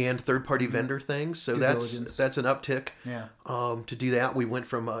and third-party vendor things. So that's an uptick. Yeah. To do that, we went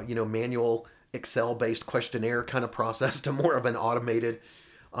from manual Excel-based questionnaire kind of process to more of an automated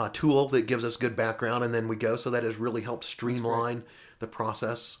tool that gives us good background, and then we go. So that has really helped streamline the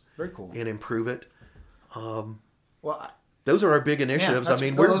process. Very cool. And improve it. Well, those are our big initiatives. I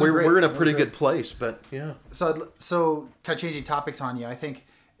mean, those are we're in a pretty good place, but yeah. So kind of changing topics on you, I think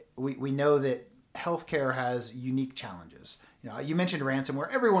we know that healthcare has unique challenges. You mentioned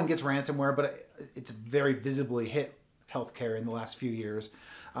ransomware. Everyone gets ransomware, but it's very visibly hit healthcare in the last few years.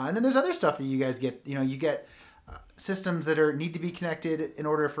 And then there's other stuff that you guys get. You get systems that need to be connected in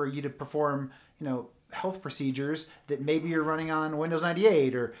order for you to perform, health procedures that maybe you're running on Windows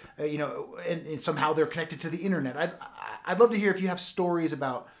 98 or, and somehow they're connected to the internet. I'd love to hear if you have stories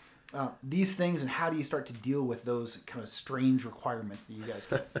about these things and how do you start to deal with those kind of strange requirements that you guys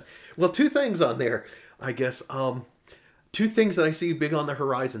get. Well, two things on there, I guess. Two things that I see big on the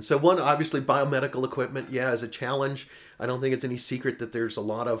horizon. So one, obviously, biomedical equipment, is a challenge. I don't think it's any secret that there's a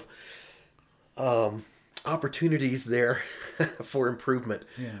lot of opportunities there for improvement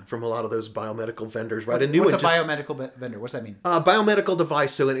from a lot of those biomedical vendors, right? What's a biomedical vendor? What's that mean? Biomedical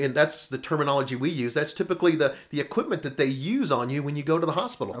device. So, and that's the terminology we use. That's typically the equipment that they use on you when you go to the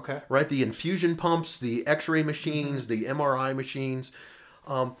hospital. Okay. Right? The infusion pumps, the X-ray machines, the MRI machines,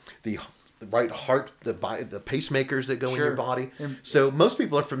 the right heart, the pacemakers that go in your body. So most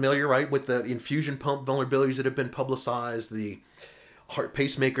people are familiar, right, with the infusion pump vulnerabilities that have been publicized, the heart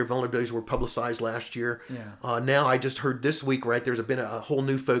pacemaker vulnerabilities were publicized last year. Yeah. Now I just heard this week, right, there's been a whole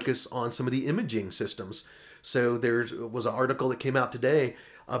new focus on some of the imaging systems. So there was an article that came out today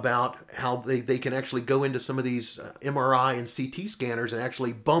about how they can actually go into some of these MRI and CT scanners and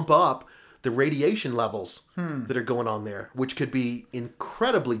actually bump up the radiation levels that are going on there, which could be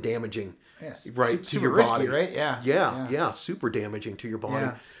incredibly damaging, Yes. right, to Super your risky, body. right? Yeah. Yeah, super damaging to your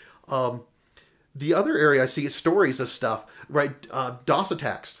body. Yeah. The other area I see is stories of stuff, right? DOS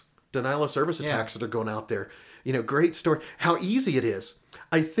attacks, denial of service attacks that are going out there. Great story. How easy it is.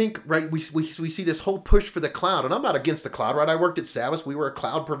 I think, right, we see this whole push for the cloud, and I'm not against the cloud, right? I worked at Savvis. We were a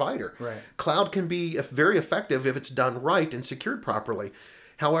cloud provider. Right. Cloud can be very effective if it's done right and secured properly.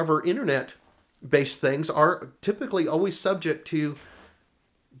 However, internet-based things are typically always subject to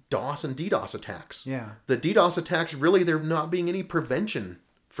DOS and DDoS attacks. Yeah. The DDoS attacks, really, there not being any prevention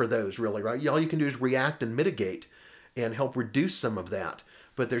for those, really, right? All you can do is react and mitigate and help reduce some of that.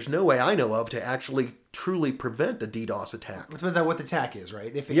 But there's no way I know of to actually truly prevent a DDoS attack. It depends on what the attack is,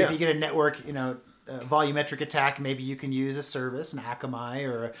 right? If Yeah. you get a network, volumetric attack, maybe you can use a service, an Akamai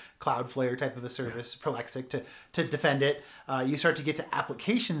or a Cloudflare type of a service, Prolexic, to defend it. You start to get to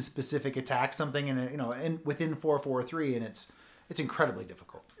application-specific attacks, something within 443, and it's incredibly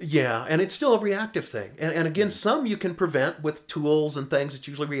difficult. Yeah, and it's still a reactive thing. And again, some you can prevent with tools and things. It's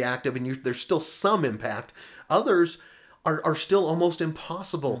usually reactive, and there's still some impact. Others are still almost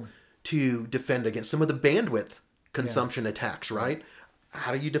impossible to defend against. Some of the bandwidth consumption attacks, right?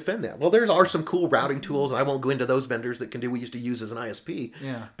 How do you defend that? Well, there are some cool routing tools, and I won't go into those vendors that can do what we used to use as an ISP,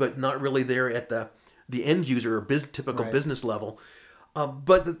 but not really there at the end user or typical business level.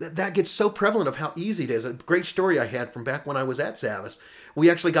 But that gets so prevalent of how easy it is. A great story I had from back when I was at Savvis. We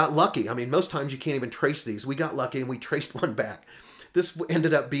actually got lucky. I mean, most times you can't even trace these. We got lucky and we traced one back. This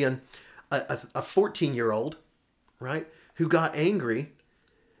ended up being a 14-year-old, right, who got angry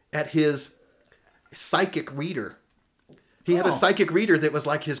at his psychic reader. He had a psychic reader that was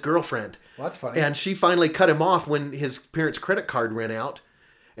like his girlfriend. Well, that's funny. And she finally cut him off when his parents' credit card ran out.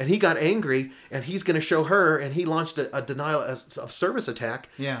 And he got angry, and he's going to show her, and he launched a denial of service attack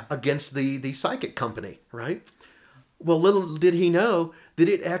against the psychic company, right? Well, little did he know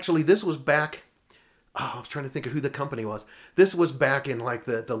that this was back, I was trying to think of who the company was. This was back in like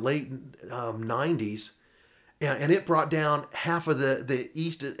the late 90s, and it brought down half of the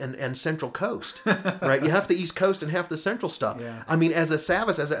east and central coast, right? You have the east coast and half the central stuff. Yeah. I mean, as a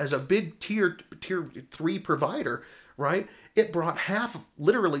Savvis, as a big tier 3 provider, right? It brought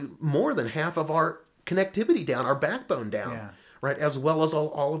literally more than half of our connectivity down, our backbone down, right? As well as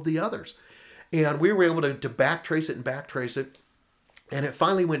all of the others. And we were able to backtrace it. And it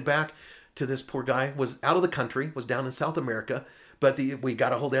finally went back to this poor guy, was out of the country, was down in South America. But we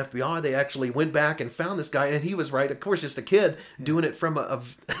got a hold of FBI. They actually went back and found this guy. And he was right, of course, just a kid doing it from a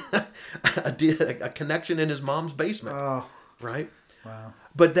connection in his mom's basement, right? Wow.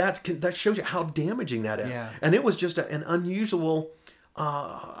 But that shows you how damaging that is. Yeah. And it was just an unusual,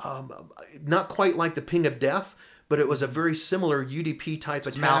 not quite like the ping of death, but it was a very similar UDP type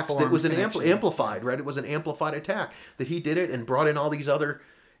attack that was an amplified, right? It was an amplified attack that he did it and brought in all these other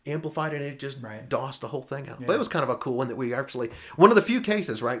amplified, and it just DOSed the whole thing out. Yeah. But it was kind of a cool one that we actually, one of the few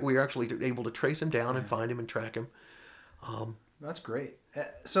cases, right? We were actually able to trace him down and find him and track him. That's great.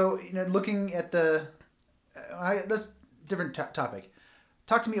 So, looking at that's a different topic.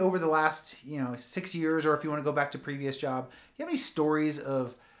 Talk to me over the last, 6 years, or if you want to go back to previous job. Do you have any stories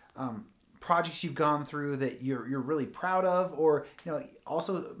of projects you've gone through that you're really proud of, or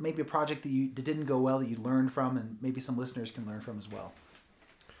also maybe a project that didn't go well that you learned from, and maybe some listeners can learn from as well?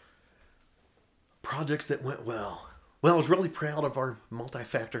 Projects that went well. Well, I was really proud of our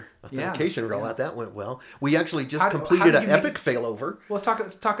multi-factor authentication rollout. Yeah. That went well. We actually just completed an epic failover. Well,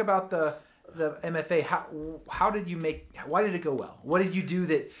 let's talk about the MFA. How did you why did it go well? What did you do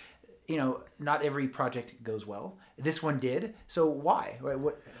that, not every project goes well. This one did. So why?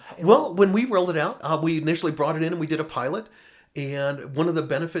 Well, when we rolled it out, we initially brought it in and we did a pilot. And one of the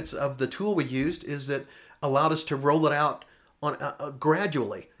benefits of the tool we used is that allowed us to roll it out on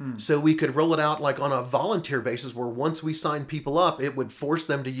gradually. So we could roll it out like on a volunteer basis, where once we signed people up, it would force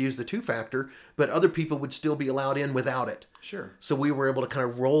them to use the 2-factor, but other people would still be allowed in without it. Sure. So we were able to kind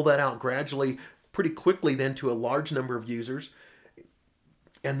of roll that out gradually, pretty quickly then, to a large number of users.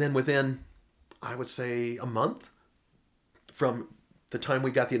 And then within, I would say, a month from the time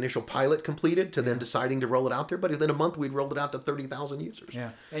we got the initial pilot completed to then deciding to roll it out there, but within a month we'd rolled it out to 30,000 users. Yeah.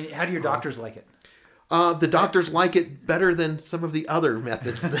 And how do your doctors like it? The doctors like it better than some of the other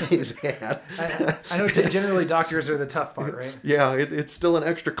methods they've had. I know generally doctors are the tough part, right? Yeah, it's still an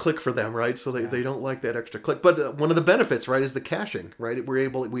extra click for them, right? So they don't like that extra click. But one of the benefits, right, is the caching, right?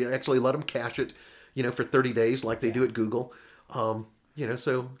 We actually let them cache it, for 30 days like they do at Google.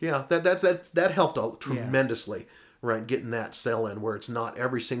 So yeah, that helped tremendously, right? Getting that cell in where it's not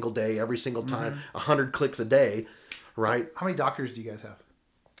every single day, every single time, 100 clicks a day, right? How many doctors do you guys have?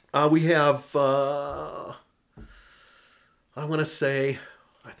 We have, I want to say,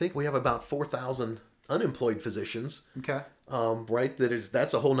 I think we have about 4,000 unemployed physicians. Okay. Right.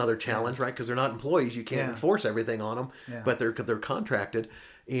 That's a whole nother challenge, right? Because they're not employees. You can't enforce everything on them, but they're contracted.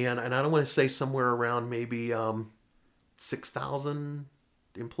 And I don't want to say somewhere around maybe 6,000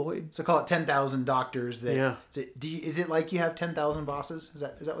 employed. So call it 10,000 doctors. That, yeah. Is it like you have 10,000 bosses? Is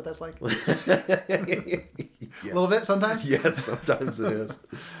that what that's like? Yes. A little bit sometimes. Yes, sometimes it is.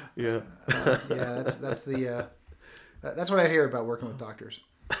 Yeah. That's what I hear about working with doctors.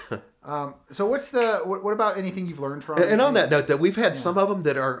 So what about anything you've learned from? And on that note, that we've had some of them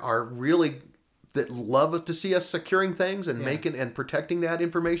that are really that love to see us securing things and making and protecting that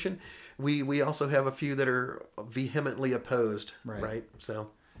information. We also have a few that are vehemently opposed, right? So,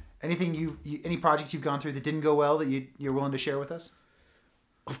 anything any projects you've gone through that didn't go well that you're willing to share with us?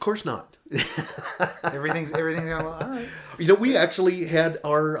 Of course not. Everything's going well. All right. We actually had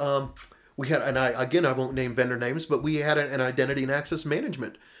our and I won't name vendor names, but we had an identity and access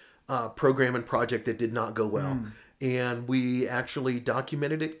management program and project that did not go well. And we actually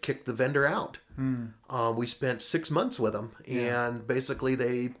documented it, kicked the vendor out. We spent 6 months with them, and basically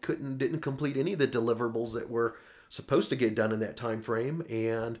they didn't complete any of the deliverables that were supposed to get done in that time frame,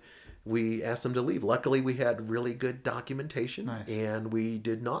 and we asked them to leave. Luckily, we had really good documentation, and we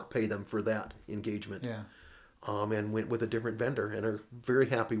did not pay them for that engagement. Yeah. And went with a different vendor, and are very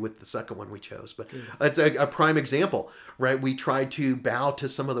happy with the second one we chose. But it's a prime example, right? We tried to bow to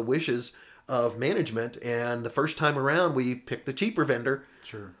some of the wishes of management, and the first time around we picked the cheaper vendor.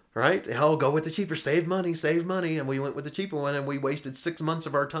 Sure. Right? Go with the cheaper, save money, and we went with the cheaper one, and we wasted 6 months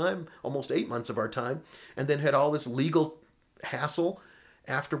of our time, almost 8 months of our time, and then had all this legal hassle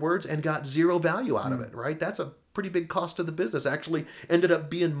afterwards and got zero value out of it, right? That's a pretty big cost to the business. Actually ended up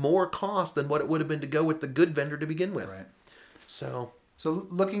being more cost than what it would have been to go with the good vendor to begin with. Right. So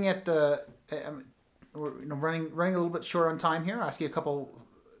looking at we're running a little bit short on time here. I'll ask you a couple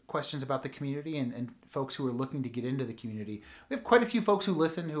questions about the community and folks who are looking to get into the community. We have quite a few folks who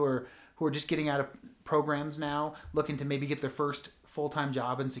listen who are just getting out of programs now, looking to maybe get their first full-time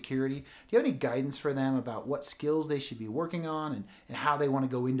job in security. Do you have any guidance for them about what skills they should be working on and how they want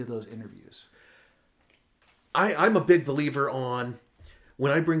to go into those interviews? I'm a big believer on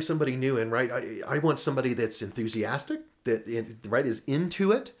when I bring somebody new in, right? I want somebody that's enthusiastic, that is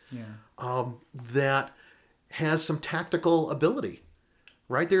into it, that has some tactical ability.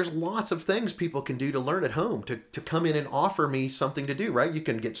 Right? There's lots of things people can do to learn at home to come in and offer me something to do, right? You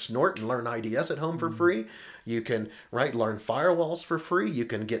can get Snort and learn IDS at home for free. You can, learn firewalls for free. You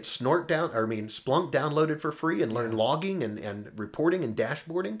can get Splunk downloaded for free and learn logging and reporting and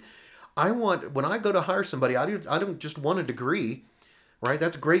dashboarding. When I go to hire somebody, I don't just want a degree, right?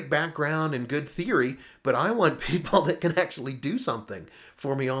 That's great background and good theory, but I want people that can actually do something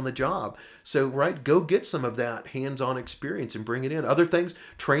for me on the job. So, go get some of that hands-on experience and bring it in. Other things,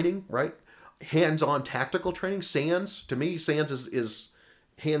 training, right? Hands-on tactical training. SANS, to me, SANS is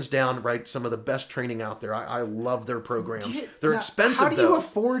hands down, some of the best training out there. I love their programs. They're expensive, though. How do you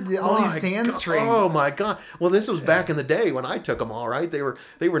afford all these SANS trainings? Oh my God! Well, this was back in the day when I took them all. Right, they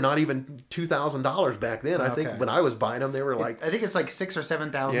were not even $2,000 back then. I think when I was buying them, they were like I think it's like $6,000 or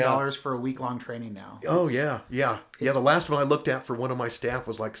 $7,000 for a week-long training now. Yeah. The last one I looked at for one of my staff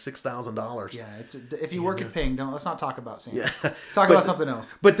was like $6,000. Yeah, if you work at Ping, let's not talk about SANS. Yeah. Let's talk about something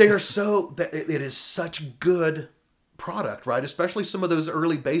else. But they are it is such good product, right? Especially some of those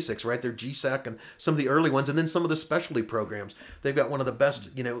early basics, right? Their GSEC and some of the early ones, and then some of the specialty programs. They've got one of the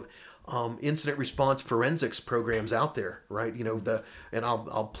best, incident response forensics programs out there, right? And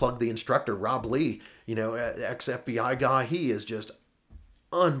I'll plug the instructor, Rob Lee, ex-FBI guy. He is just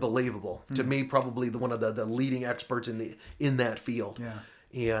unbelievable. To me, probably one of the leading experts in that field. Yeah.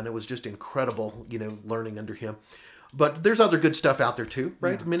 And it was just incredible, learning under him. But there's other good stuff out there too,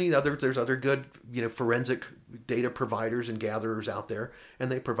 right? Yeah. There's other good, forensic data providers and gatherers out there,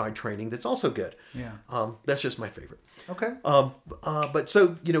 and they provide training that's also good. Yeah. That's just my favorite. Okay. But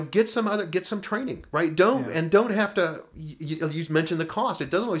so, get some training, right? Don't have to, you mentioned the cost. It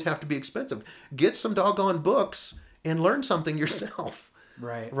doesn't always have to be expensive. Get some doggone books and learn something yourself.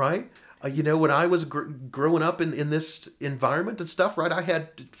 Right. Right? When I was growing up in this environment and stuff, right, I had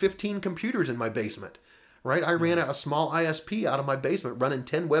 15 computers in my basement, right? I ran a small ISP out of my basement, running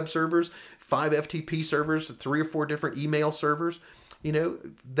 10 web servers, 5 FTP servers, 3 or 4 different email servers.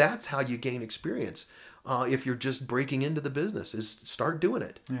 That's how you gain experience. If you're just breaking into the business, is start doing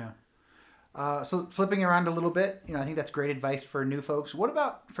it. Yeah. So flipping around a little bit, I think that's great advice for new folks. What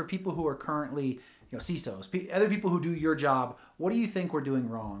about for people who are currently, CISOs, other people who do your job? What do you think we're doing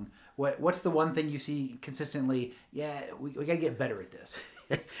wrong? What's the one thing you see consistently? Yeah, we got to get better at this.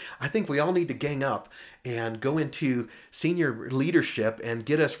 I think we all need to gang up and go into senior leadership and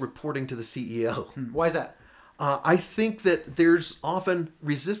get us reporting to the CEO. Why is that? I think that there's often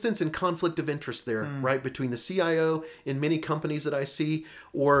resistance and conflict of interest there, right? Between the CIO in many companies that I see,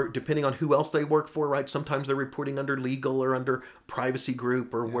 or depending on who else they work for, right? Sometimes they're reporting under legal or under privacy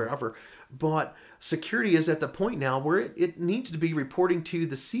group or wherever. But security is at the point now where it needs to be reporting to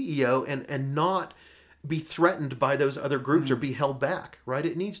the CEO and not be threatened by those other groups or be held back, right?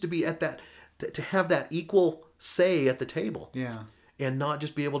 It needs to be at that, to have that equal say at the table. Yeah. And not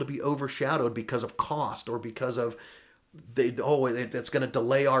just be able to be overshadowed because of cost or because of that's going to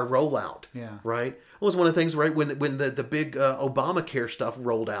delay our rollout. Yeah. Right. It was one of the things, right, when the big Obamacare stuff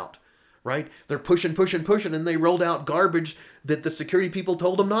rolled out, right? They're pushing, and they rolled out garbage that the security people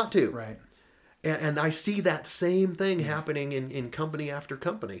told them not to. Right. And I see that same thing happening in company after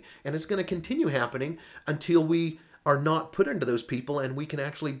company, and it's going to continue happening until we are not put into those people and we can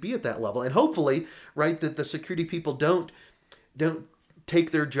actually be at that level. And hopefully, right, that the security people don't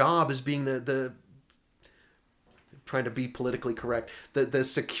take their job as being the trying to be politically correct, the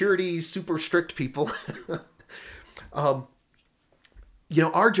security super strict people. Our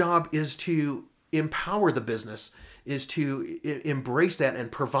job is to empower the business, is to embrace that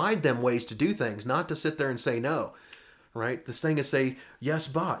and provide them ways to do things, not to sit there and say no, right? This thing is say, yes,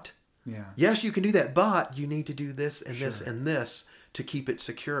 but. Yeah. Yes, you can do that, but you need to do this and this and this to keep it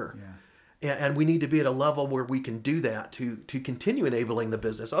secure. Yeah. And we need to be at a level where we can do that to continue enabling the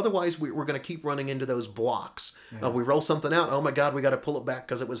business. Otherwise, we're going to keep running into those blocks. Yeah. We roll something out. Oh, my God, we got to pull it back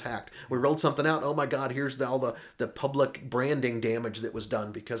because it was hacked. We rolled something out. Oh, my God, here's all the public branding damage that was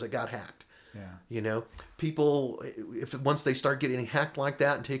done because it got hacked. Yeah. People, once they start getting hacked like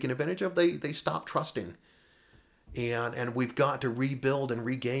that and taken advantage of, they stop trusting. And we've got to rebuild and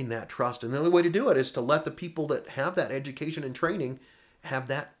regain that trust. And the only way to do it is to let the people that have that education and training have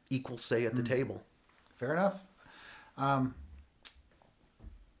that equal say at the table. Fair enough.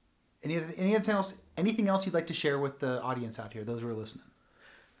 Anything else you'd like to share with the audience out here, those who are listening?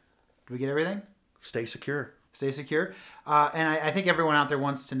 Did we get everything? Stay secure. Stay secure. And I think everyone out there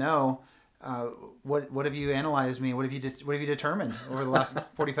wants to know, what have you analyzed me? What have you determined over the last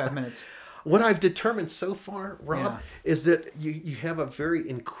 45 minutes? What I've determined so far, Rob, is that you have a very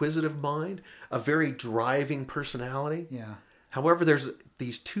inquisitive mind, a very driving personality. Yeah. However, there's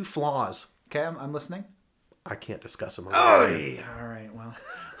these 2 flaws. Okay, I'm listening. I can't discuss them. Oh, yeah. All right. Well,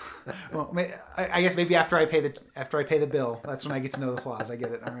 I guess maybe after I pay the bill, that's when I get to know the flaws. I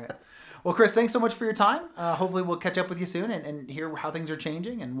get it. All right. Well, Chris, thanks so much for your time. Hopefully, we'll catch up with you soon and hear how things are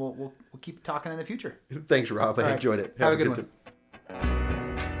changing, and we'll keep talking in the future. Thanks, Rob. I enjoyed it. Have a good one.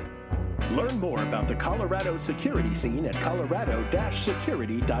 Learn more about the Colorado security scene at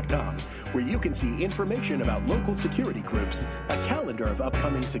colorado-security.com, where you can see information about local security groups, a calendar of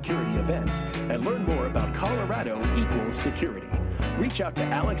upcoming security events, and learn more about Colorado Equals Security. Reach out to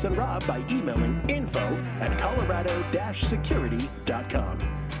Alex and Rob by emailing info@colorado-security.com.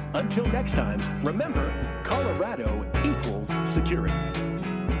 Until next time, remember, Colorado equals security.